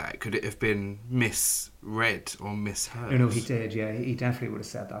said that? Could it have been misread or misheard? No, he did, yeah. He definitely would have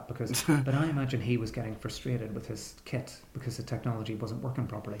said that, because... But I imagine he was getting frustrated with his kit because the technology wasn't working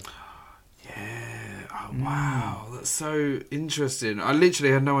properly. Yeah. Oh, wow. That's so interesting. I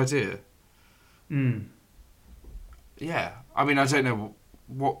literally had no idea. Yeah. I mean, I don't know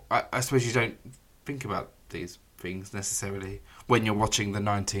what... I suppose you don't think about these things necessarily when you're watching the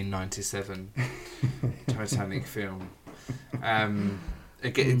 1997 Titanic film. Again,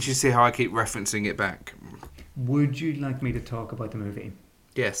 do you see how I keep referencing it back? Would you like me to talk about the movie?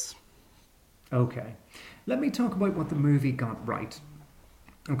 Yes. Okay. Let me talk about what the movie got right.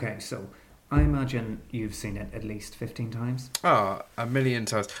 Okay, so I imagine you've seen it at least 15 times. Oh, 1,000,000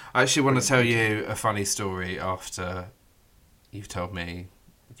 times. I actually want to tell you a funny story after you've told me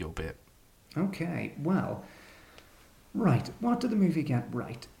your bit. Okay, well... Right, what did the movie get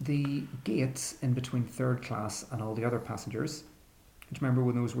right? The gates in between third class and all the other passengers. Do you remember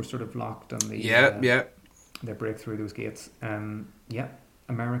when those were sort of locked and they break through those gates?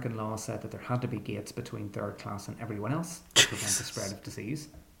 American law said that there had to be gates between third class and everyone else to prevent the spread of disease.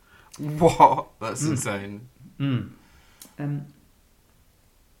 What? That's insane.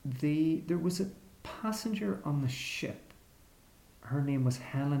 There was a passenger on the ship. Her name was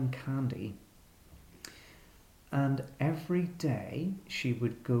Helen Candy. And every day she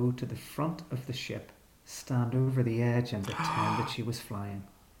would go to the front of the ship, stand over the edge and pretend that she was flying.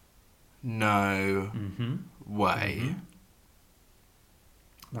 No way.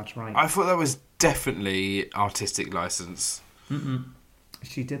 That's right. I thought that was definitely artistic license.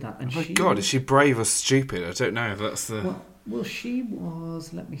 She did that, and Oh my she God, was, is she brave or stupid? I don't know if that's the... well, she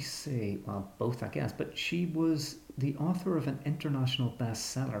was. Let me see. Well, both, I guess. But she was the author of an international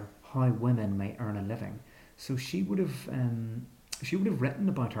bestseller, "How Women May Earn a Living." So she would have written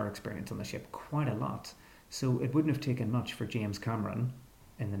about her experience on the ship quite a lot. So it wouldn't have taken much for James Cameron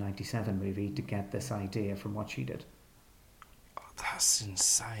in the '97 movie to get this idea from what she did. Oh, that's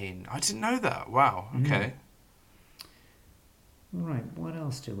insane. I didn't know that. Wow. Okay. Right. What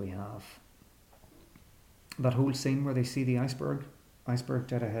else do we have? That whole scene where they see the iceberg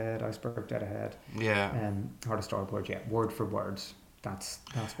dead ahead. Yeah. Hard to starboard, yeah, word for word. That's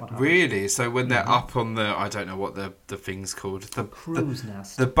what happens. Really? So when they're up on the... I don't know what the thing's called. The crow's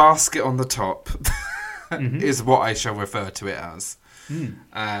nest. The basket on the top is what I shall refer to it as.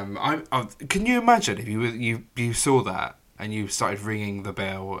 Can you imagine if you saw that and you started ringing the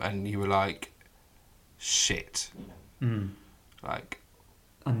bell and you were like, shit. Like...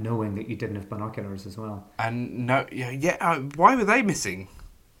 And knowing that you didn't have binoculars as well. And no... Yeah, why were they missing?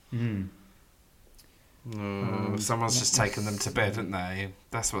 Someone's just taken them to bed, haven't they?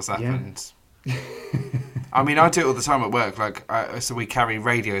 That's what's happened. Yeah. I mean, I do it all the time at work. Like, so we carry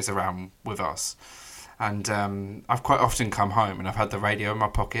radios around with us, and I've quite often come home and I've had the radio in my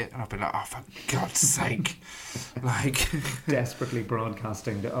pocket, and I've been like, "Oh, for God's sake!" Like desperately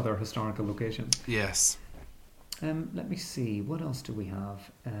broadcasting to other historical locations. Yes. Let me see. What else do we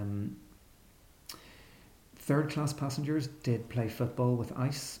have? Third-class passengers did play football with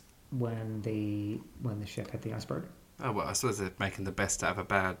ice when the ship hit the iceberg. Oh, well, I suppose they're making the best out of a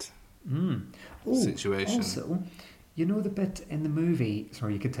bad situation. Also, you know the bit in the movie,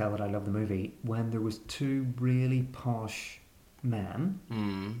 sorry, you could tell that I love the movie, when there was two really posh men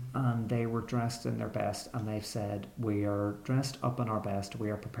and they were dressed in their best and they've said, we are dressed up in our best,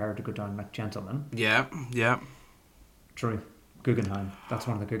 we are prepared to go down like gentlemen. Yeah. True. Guggenheim. That's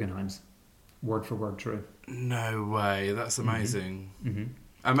one of the Guggenheims. Word for word true. No way. That's amazing.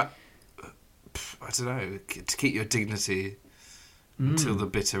 I don't know, to keep your dignity until the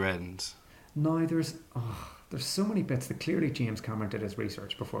bitter end. No, there's so many bits that clearly James Cameron did his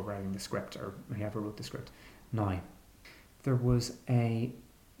research before writing the script, or whoever wrote the script. Now, there was a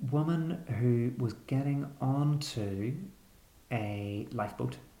woman who was getting onto a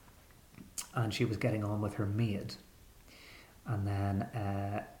lifeboat, and she was getting on with her maid. And then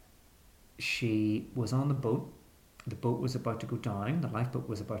she was on the boat. The boat was about to go down. The lifeboat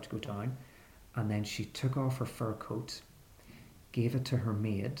was about to go down. And then she took off her fur coat, gave it to her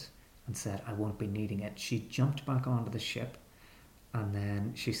maid, and said, I won't be needing it. She jumped back onto the ship, and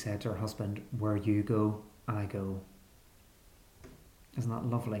then she said to her husband, where you go, I go. Isn't that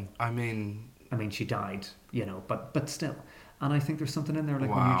lovely? I mean, she died, but still. And I think there's something in there like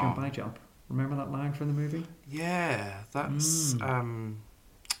when you jump, I jump. Remember that line from the movie? Yeah, that's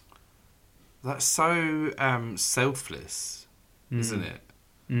so selfless, isn't it?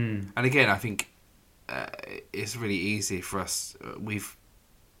 And again, I think it's really easy for us. We've,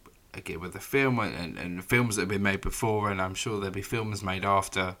 again, with the film and films that have been made before, and I'm sure there'll be films made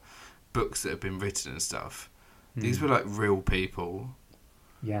after, books that have been written and stuff. These were like real people,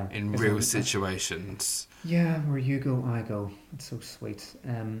 in real situations. Yeah, where you go, I go. It's so sweet.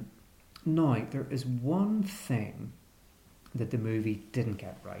 Now, there is one thing that the movie didn't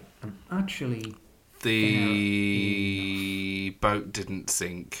get right, and actually, the boat didn't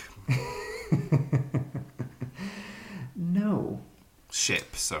sink. No.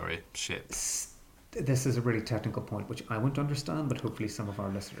 Ship. This is a really technical point, which I won't understand, but hopefully some of our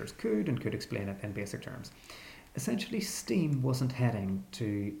listeners could explain it in basic terms. Essentially, steam wasn't heading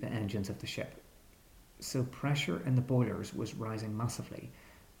to the engines of the ship, so pressure in the boilers was rising massively,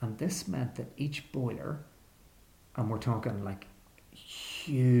 and this meant that each boiler, and we're talking like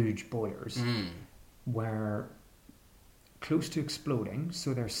huge boilers, were close to exploding,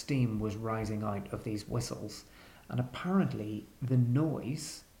 so their steam was rising out of these whistles, and apparently the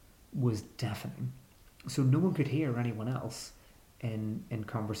noise was deafening, so no one could hear anyone else in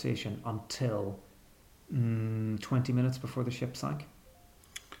conversation until 20 minutes before the ship sank.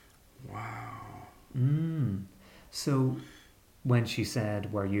 Wow. So when she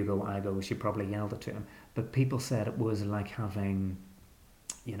said, where you go, I go, she probably yelled it to him, but people said it was like having,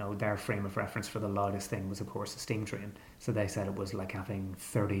 their frame of reference for the loudest thing was, of course, a steam train. So they said it was like having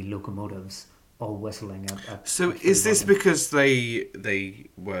 30 locomotives all whistling at So is this because they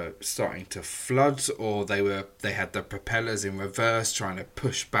were starting to flood, or they had the propellers in reverse trying to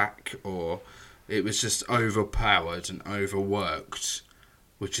push back, or it was just overpowered and overworked,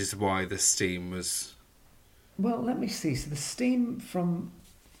 which is why the steam was... Well, let me see. So the steam from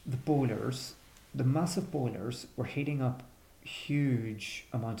the boilers, the massive boilers, were heating up huge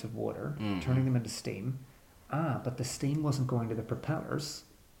amounts of water, turning them into steam. But the steam wasn't going to the propellers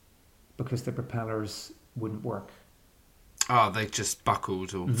because the propellers wouldn't work. Oh, they just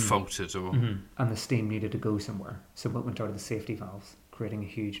buckled or faltered or... And the steam needed to go somewhere. So it went out of the safety valves, creating a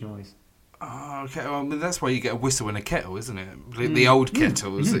huge noise. Oh, okay. Well, I mean, that's why you get a whistle in a kettle, isn't it? The old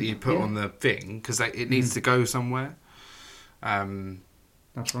kettles that you put on the thing, because it needs to go somewhere.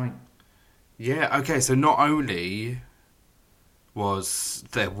 That's right. Yeah, okay, so not only was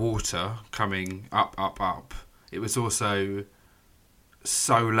there water coming up, it was also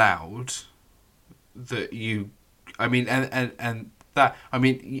so loud that we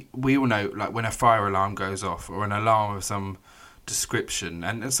all know, like, when a fire alarm goes off or an alarm of some description,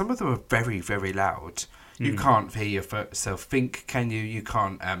 and some of them are very, very loud. You can't hear yourself think, can you? You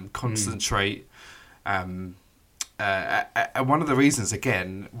can't concentrate. And one of the reasons,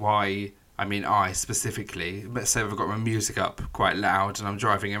 again, why, I specifically, let's say I've got my music up quite loud and I'm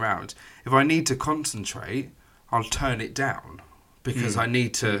driving around. If I need to concentrate, I'll turn it down because I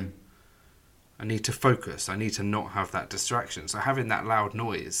need to focus. I need to not have that distraction. So having that loud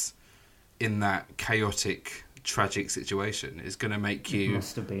noise in that chaotic, tragic situation is going to make you... It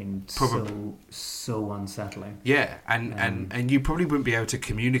must have been so unsettling. Yeah, and you probably wouldn't be able to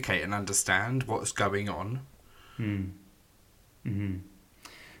communicate and understand what's going on.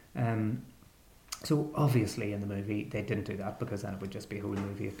 So obviously in the movie they didn't do that, because then it would just be a whole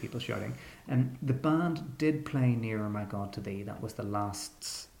movie of people shouting. And the band did play Nearer My God to Thee. That was the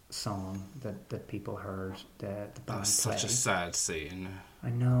last song that people heard the band play. That's such a sad scene. I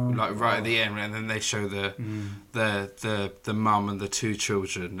know. Like right at the end, and then they show the mum and the two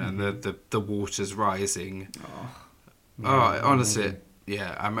children, and the water's rising. Honestly,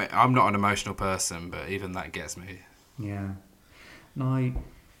 yeah. I'm not an emotional person, but even that gets me. Yeah. Now,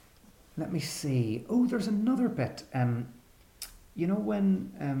 let me see. Oh, there's another bit. You know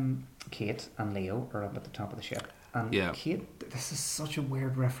when Kate and Leo are up at the top of the ship, and Kate. This is such a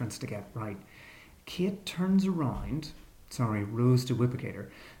weird reference to get right. Kate turns around. Sorry, Rose de Whipplicator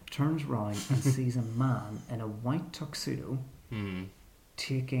turns around and sees a man in a white tuxedo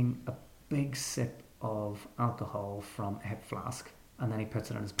taking a big sip of alcohol from a hip flask, and then he puts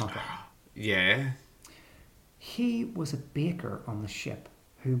it in his pocket. Yeah. He was a baker on the ship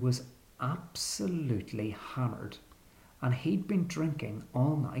who was absolutely hammered, and he'd been drinking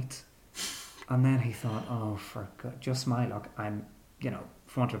all night, and then he thought, oh, for God, just my luck, I'm,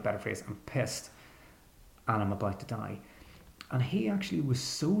 for want of a better phrase, I'm pissed and I'm about to die. And he actually was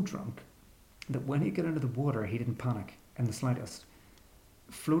so drunk that when he got into the water, he didn't panic in the slightest.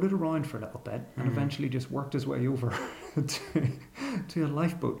 Floated around for a little bit and eventually just worked his way over to a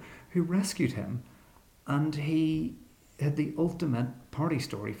lifeboat who rescued him. And he had the ultimate party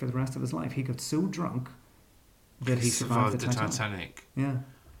story for the rest of his life. He got so drunk that he survived the Titanic.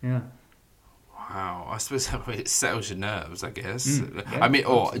 Yeah. Wow, I suppose it settles your nerves, I guess. Yeah,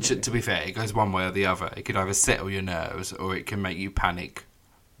 to be fair, it goes one way or the other. It could either settle your nerves or it can make you panic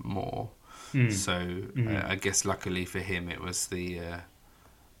more. So I guess luckily for him, it was the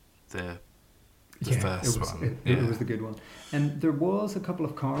first one. It was the good one. And there was a couple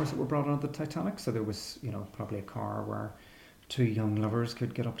of cars that were brought onto the Titanic. So there was, probably a car where two young lovers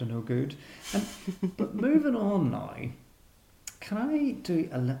could get up to no good. But moving on now, can I do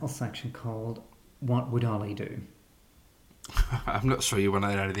a little section called What Would Ollie Do? I'm not sure you want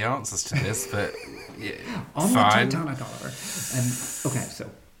to know the answers to this, but yeah, on fine. the Titanic, Oliver. Okay, so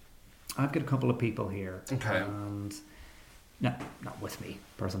I've got a couple of people here. Okay. And no, not with me,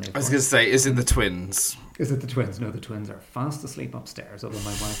 personally. I was going to say, is it the twins? Is it the twins? No, the twins are fast asleep upstairs, although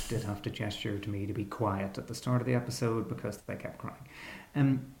my wife did have to gesture to me to be quiet at the start of the episode because they kept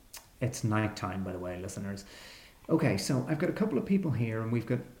crying. It's night time, by the way, listeners. Okay, so I've got a couple of people here, and we've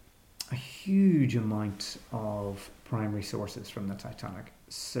got a huge amount of primary sources from the Titanic.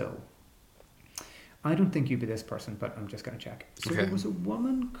 So, I don't think you'd be this person, but I'm just going to check. So There was a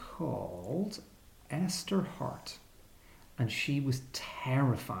woman called Esther Hart, and she was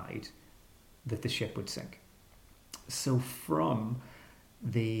terrified that the ship would sink. So from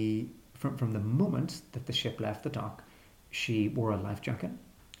the moment that the ship left the dock, she wore a life jacket,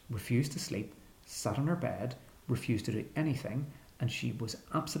 refused to sleep, sat on her bed, refused to do anything, and she was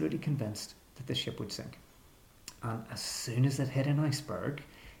absolutely convinced that the ship would sink. And as soon as it hit an iceberg,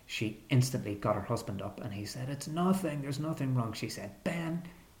 she instantly got her husband up, and he said, "It's nothing, there's nothing wrong." She said, "Ben,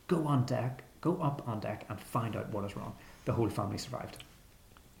 go up on deck and find out what is wrong." The whole family survived.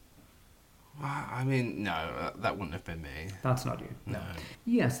 Well, I mean, no, that wouldn't have been me. That's not you. No.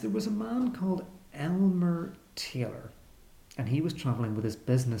 Yes, there was a man called Elmer Taylor, and he was travelling with his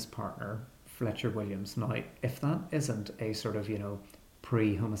business partner Fletcher Williams. Now, if that isn't a sort of,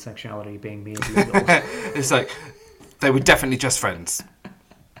 pre-homosexuality being made legal. It's like, they were definitely just friends.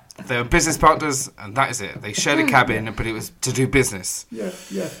 They were business partners, and that is it. They shared a cabin, but it was to do business. Yeah.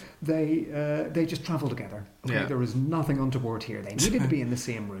 They just travelled together. Okay? Yeah. There was nothing untoward here. They needed to be in the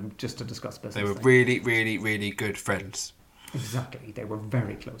same room just to discuss business. They were things. really, really, really good friends. Exactly. They were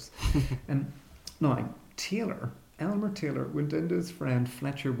very close. Now, Elmer Taylor went into his friend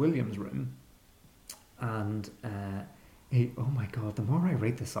Fletcher Williams' room, and oh my God, the more I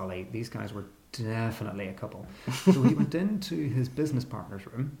read this, Ollie, these guys were definitely a couple. So he went into his business partner's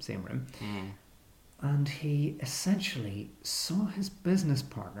room, same room, and he essentially saw his business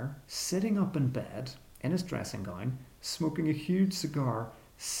partner sitting up in bed in his dressing gown, smoking a huge cigar,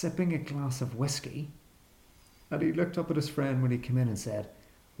 sipping a glass of whiskey, and he looked up at his friend when he came in and said,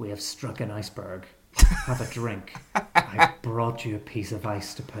 "We have struck an iceberg. Have a drink. I've brought you a piece of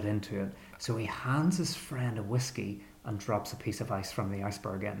ice to put into it." So he hands his friend a whiskey and drops a piece of ice from the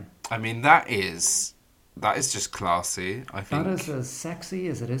iceberg in. I mean, that is just classy, I think. That is as sexy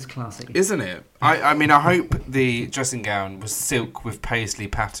as it is classy. Isn't it? I mean, I hope the dressing gown was silk with paisley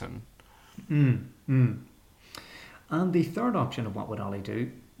pattern. And the third option of what would Ollie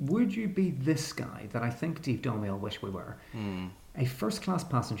do, would you be this guy that I think deep down we all wish we were? A first-class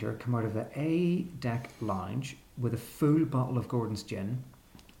passenger come out of the A-deck lounge with a full bottle of Gordon's gin,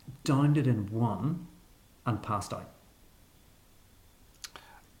 downed it in one, and passed out.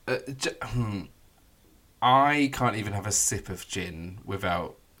 I can't even have a sip of gin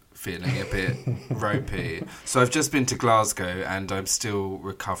without feeling a bit ropey. So I've just been to Glasgow and I'm still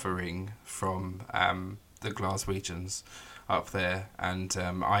recovering from the Glaswegians up there, and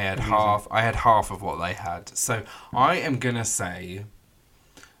I had half of what they had. So I am gonna say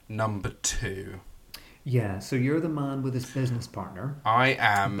number 2. Yeah, so you're the man with his business partner. I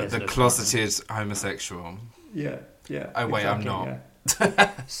am the closeted homosexual. Yeah. Oh wait, exactly, I'm not. Yeah.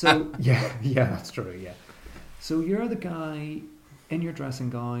 So yeah, that's true. Yeah. So you're the guy in your dressing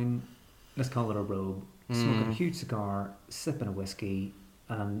gown. Let's call it a robe, smoking a huge cigar, sipping a whiskey,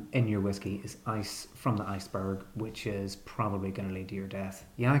 and in your whiskey is ice from the iceberg, which is probably going to lead to your death.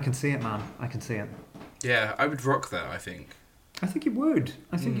 Yeah, I can see it, man. I can see it. Yeah, I would rock that, I think. I think you would.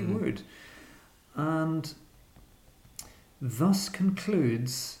 You would. And thus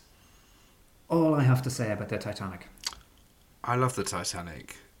concludes all I have to say about the Titanic. I love the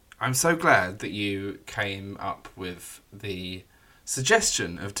Titanic. I'm so glad that you came up with the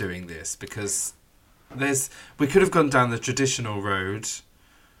suggestion of doing this, because we could have gone down the traditional road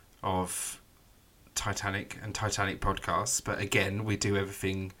of Titanic and Titanic podcasts, but again, we do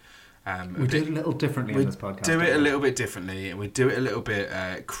everything we do it a little differently in this podcast. We do it a little bit differently, and we do it a little bit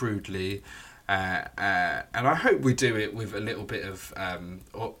crudely, and I hope we do it with a little bit of,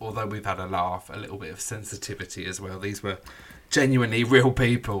 although we've had a laugh, a little bit of sensitivity as well. These were genuinely real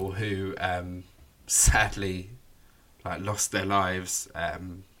people who sadly lost their lives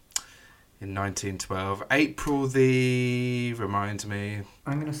in 1912. April remind me.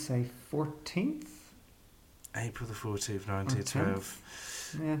 I'm going to say 14th? April the 14th, 1912.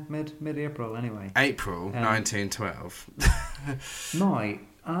 Yeah, mid-April anyway. April 1912. Now,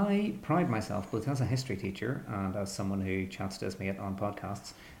 I pride myself, both as a history teacher and as someone who chats to me on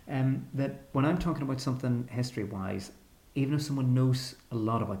podcasts, that when I'm talking about something history-wise, even if someone knows a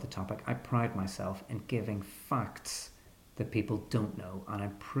lot about the topic, I pride myself in giving facts that people don't know, and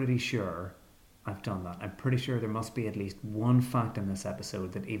I'm pretty sure I've done that. I'm pretty sure there must be at least one fact in this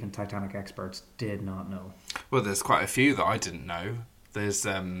episode that even Titanic experts did not know. Well, there's quite a few that I didn't know. There's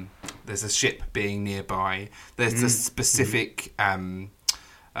a ship being nearby. There's the specific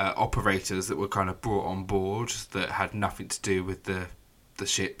operators that were kind of brought on board that had nothing to do with the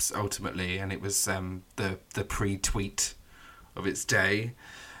ships ultimately, and it was the pre-tweet of its day.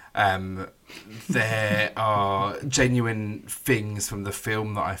 There are genuine things from the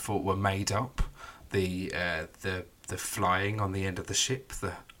film that I thought were made up. The flying on the end of the ship,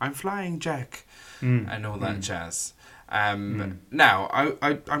 the "I'm flying, Jack," and all that jazz. Now, I'm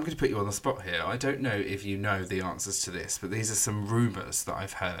going to put you on the spot here. I don't know if you know the answers to this, but these are some rumours that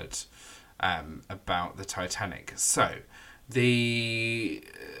I've heard about the Titanic. So, a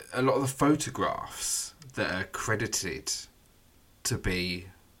lot of the photographs that are credited to be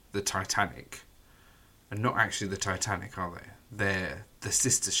the Titanic are not actually the Titanic, are they? They're the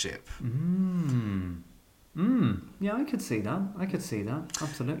sister ship. Yeah, I could see that.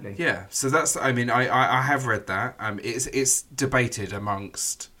 Absolutely. Yeah, so that's. I mean, I have read that. It's debated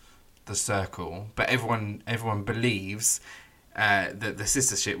amongst the circle, but everyone believes the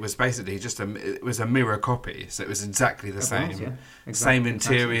sister ship was basically it was a mirror copy, so it was exactly the same. Exactly. Same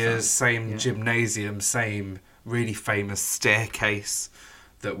interiors, Exactly. same gymnasium, same really famous staircase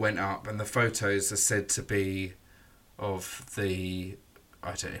that went up, and the photos are said to be of the,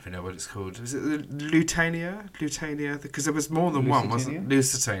 I don't even know what it's called. Is it the Lusitania? Because there was more than one, wasn't it?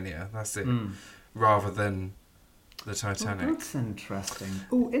 Lusitania, that's it. Rather than the Titanic. Oh, that's interesting.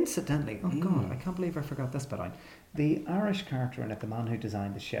 Oh, incidentally, God, I can't believe I forgot this bit out. The Irish character in it, the man who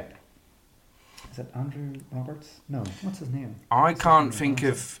designed the ship, is it Andrew Roberts? No, what's his name? I can't think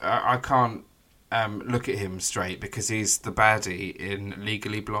of. I can't look at him straight because he's the baddie in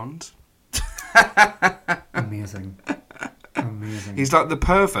Legally Blonde. Amazing. He's like the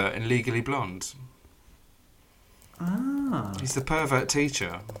pervert in Legally Blonde. Ah. He's the pervert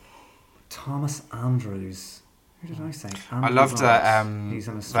teacher. Thomas Andrews. Who did I say? I loved that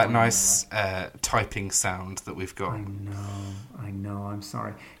that nice typing sound that we've got. I know. I'm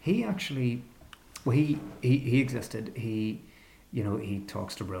sorry. He actually, well, he existed. He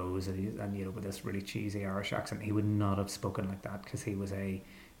talks to Rose and with this really cheesy Irish accent. He would not have spoken like that because he was a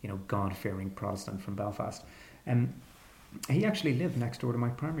God-fearing Protestant from Belfast. He actually lived next door to my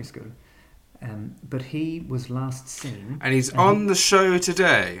primary school. But he was last seen, and he's on the show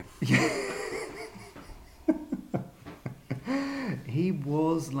today. He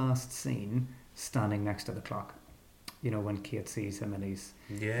was last seen standing next to the clock. When Kate sees him and he's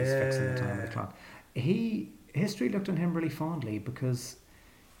fixing the time of the clock. History looked on him really fondly because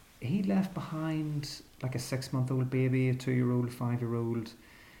he left behind like a 6-month-old baby, a 2-year-old, 5-year-old.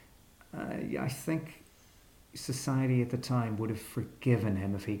 I think society at the time would have forgiven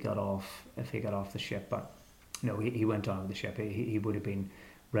him if he got off the ship, but no, he went on with the ship. He would have been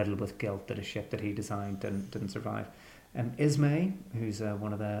riddled with guilt that a ship that he designed didn't survive. Ismay, who's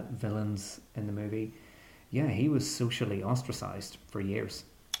one of the villains in the movie, he was socially ostracized for years.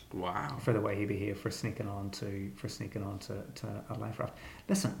 Wow. For the way he behaved, for sneaking on to a life raft.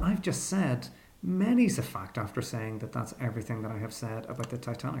 Listen, I've just said many's a fact after saying that's everything that I have said about the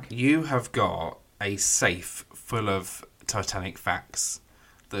Titanic. You have got a safe full of Titanic facts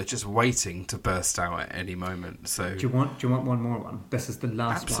that are just waiting to burst out at any moment. So do you want one more one? This is the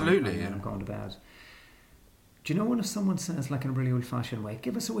last one. Absolutely, and then I'm going to bed. Do you know when if someone says, like in a really old-fashioned way,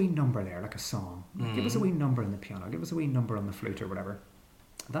 give us a wee number there, like a song. Give us a wee number in the piano. Give us a wee number on the flute or whatever.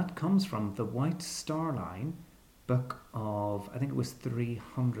 That comes from the White Star Line book of, I think it was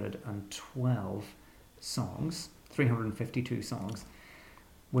 312 songs, 352 songs,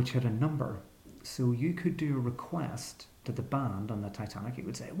 which had a number. So you could do a request to the band on the Titanic. It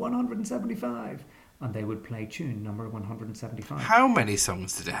would say 175, and they would play tune number 175. How many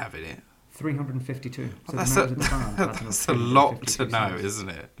songs did it have in it? 352. So that's a lot to know, isn't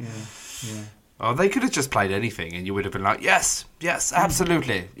it? Yeah. Oh, they could have just played anything and you would have been like, yes,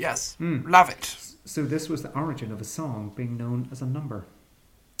 absolutely, yes, love it. So this was the origin of a song being known as a number.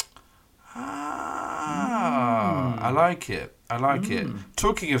 I like it.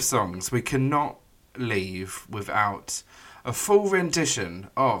 Talking of songs, we cannot leave without a full rendition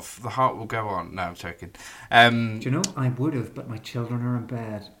of The Heart Will Go On. No, I'm joking. Do you know, I would have, but my children are in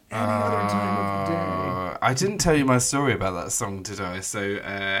bed. Any other time of the day. I didn't tell you my story about that song, did I? So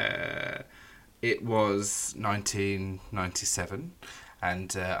it was 1997,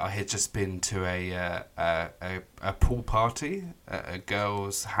 and I had just been to a pool party at a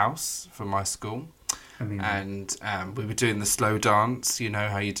girl's house from my school. And we were doing the slow dance, you know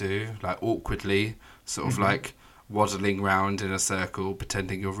how you do, like awkwardly, sort of like waddling round in a circle,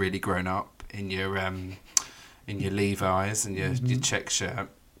 pretending you're really grown up in your Levi's and your check shirt.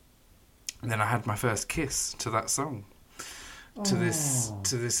 And then I had my first kiss to that song. To this,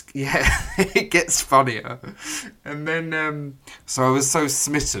 it gets funnier. And then, so I was so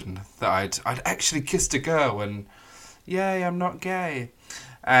smitten that I'd actually kissed a girl, and yay, I'm not gay.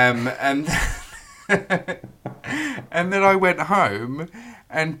 And and then I went home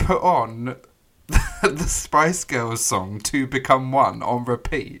and put on the Spice Girls song "To Become One" on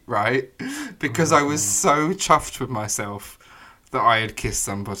repeat, right? Because I was so chuffed with myself that I had kissed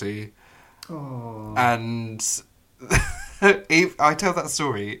somebody. Oh. And I tell that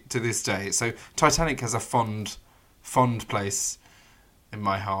story to this day. So Titanic has a fond place in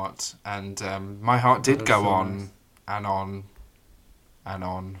my heart, and my heart did go on and on and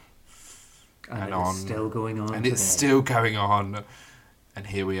on and on. It's still going on. And today. It's still going on. And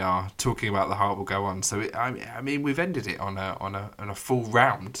here we are talking about The Heart Will Go On. So I mean, we've ended it on a full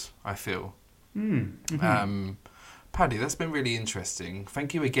round, I feel. Paddy, that's been really interesting.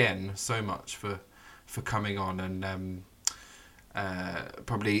 Thank you again so much for coming on and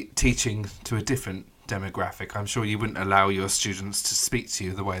probably teaching to a different demographic. I'm sure you wouldn't allow your students to speak to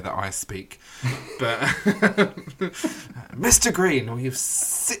you the way that I speak. But, Mr. Green, will you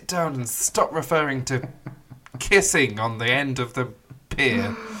sit down and stop referring to kissing on the end of the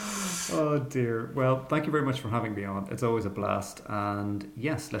pier? Oh dear. Well, thank you very much for having me on. It's always a blast. And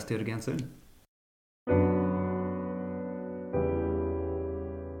yes, let's do it again soon.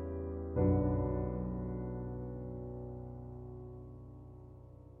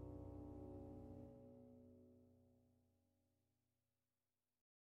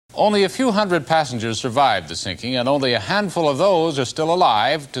 Only a few hundred passengers survived the sinking, and only a handful of those are still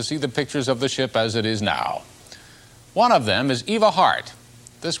alive to see the pictures of the ship as it is now. One of them is Eva Hart.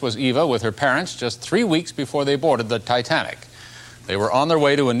 This was Eva with her parents just 3 weeks before they boarded the Titanic. They were on their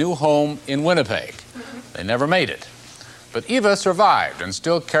way to a new home in Winnipeg. They never made it. But Eva survived and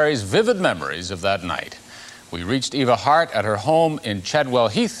still carries vivid memories of that night. We reached Eva Hart at her home in Chadwell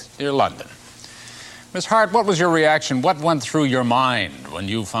Heath near London. Miss Hart, what was your reaction? What went through your mind when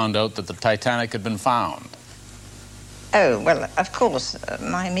you found out that the Titanic had been found? Oh, well, of course,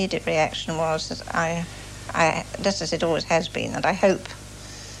 my immediate reaction was that I, just as it always has been, that I hope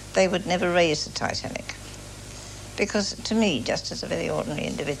they would never raise the Titanic. Because to me, just as a very ordinary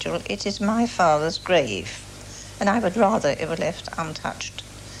individual, it is my father's grave, and I would rather it were left untouched.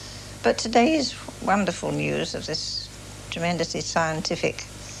 But today's wonderful news of this tremendously scientific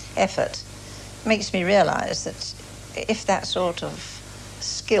effort makes me realise that if that sort of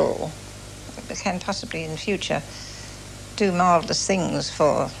skill can possibly in future do marvellous things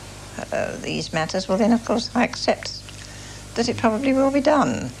for these matters, well then of course I accept that it probably will be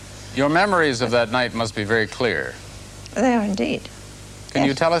done. Your memories of that night must be very clear. They are indeed. Can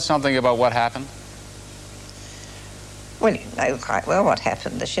you tell us something about what happened? Well, you know quite well what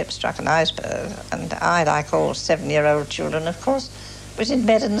happened. The ship struck an iceberg, and I, like all 7-year-old children, of course, was in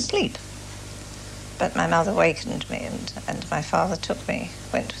bed and asleep. But my mother wakened me, and my father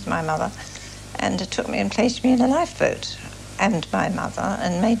went with my mother, and took me and placed me in a lifeboat, and my mother,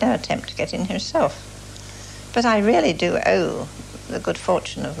 and made no attempt to get in himself. But I really do owe the good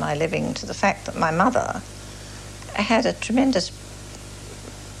fortune of my living to the fact that my mother had a tremendous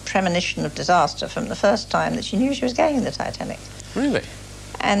premonition of disaster from the first time that she knew she was going in the Titanic. Really?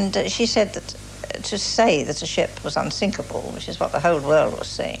 And she said that to say that a ship was unsinkable, which is what the whole world was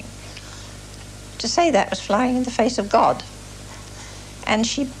saying, to say that was flying in the face of God. And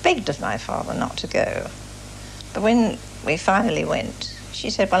she begged of my father not to go. But when we finally went, she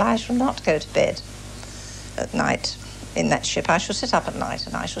said, well, I shall not go to bed at night in that ship. I shall sit up at night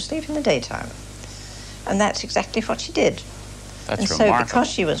and I shall sleep in the daytime. And that's exactly what she did. That's and remarkable. So because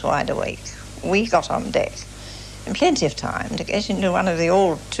she was wide awake, we got on deck in plenty of time to get into one of the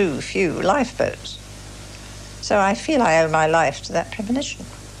all too few lifeboats. So I feel I owe my life to that premonition.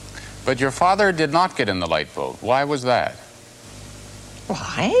 But your father did not get in the lifeboat. Why was that?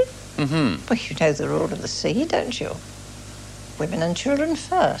 Why? Mm-hmm. Well, you know the rule of the sea, don't you? Women and children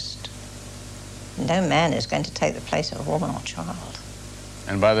first. No man is going to take the place of a woman or child.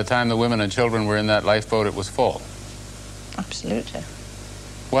 And by the time the women and children were in that lifeboat, it was full. Absolutely.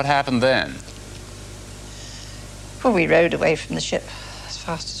 What happened then? Well, we rowed away from the ship as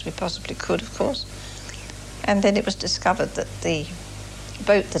fast as we possibly could, of course. And then it was discovered that the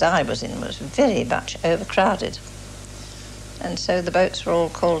boat that I was in was very much overcrowded. And so the boats were all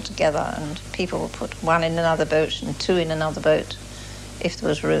called together, and people would put one in another boat and two in another boat if there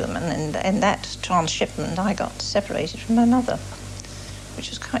was room. And in that transshipment, I got separated from my mother, which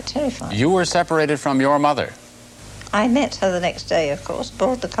was quite terrifying. You were separated from your mother? I met her the next day, of course,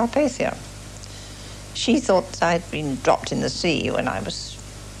 aboard the Carpathia. She thought that I'd been dropped in the sea when I was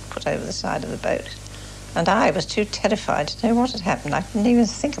put over the side of the boat. And I was too terrified to know what had happened. I didn't even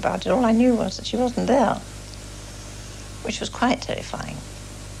think about it. All I knew was that she wasn't there, which was quite terrifying.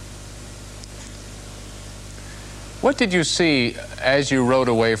 What did you see as you rowed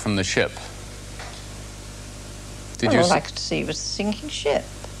away from the ship? All I could see was the sinking ship.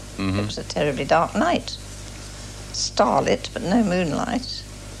 Mm-hmm. It was a terribly dark night. Starlit, but no moonlight.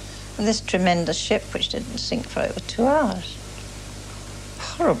 And this tremendous ship, which didn't sink for over 2 hours.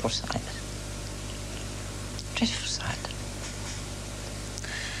 Horrible sight. Dreadful sight.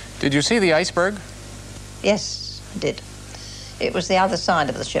 Did you see the iceberg? Yes, I did. It was the other side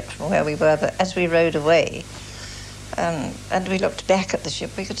of the ship from where we were, but as we rowed away, and we looked back at the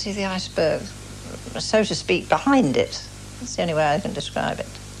ship, we could see the iceberg, so to speak, behind it. That's the only way I can describe it.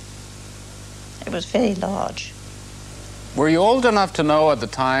 It was very large. Were you old enough to know at the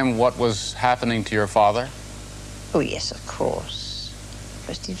time what was happening to your father? Oh, yes, of course. I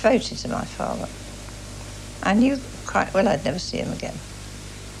was devoted to my father. I knew quite well I'd never see him again.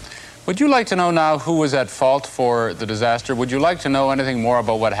 Would you like to know now who was at fault for the disaster? Would you like to know anything more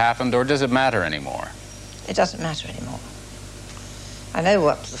about what happened, or does it matter anymore? It doesn't matter anymore. I know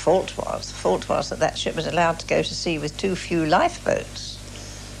what the fault was. The fault was that that ship was allowed to go to sea with too few lifeboats,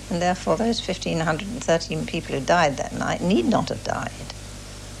 and therefore those 1,513 people who died that night need not have died.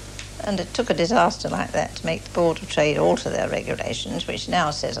 And it took a disaster like that to make the Board of Trade alter their regulations, which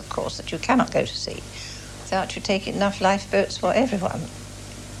now says, of course, that you cannot go to sea without you taking enough lifeboats for everyone.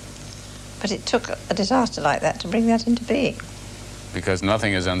 But it took a disaster like that to bring that into being. Because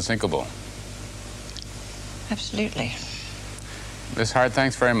nothing is unsinkable. Absolutely. Miss Hart,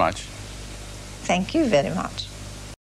 thanks very much. Thank you very much.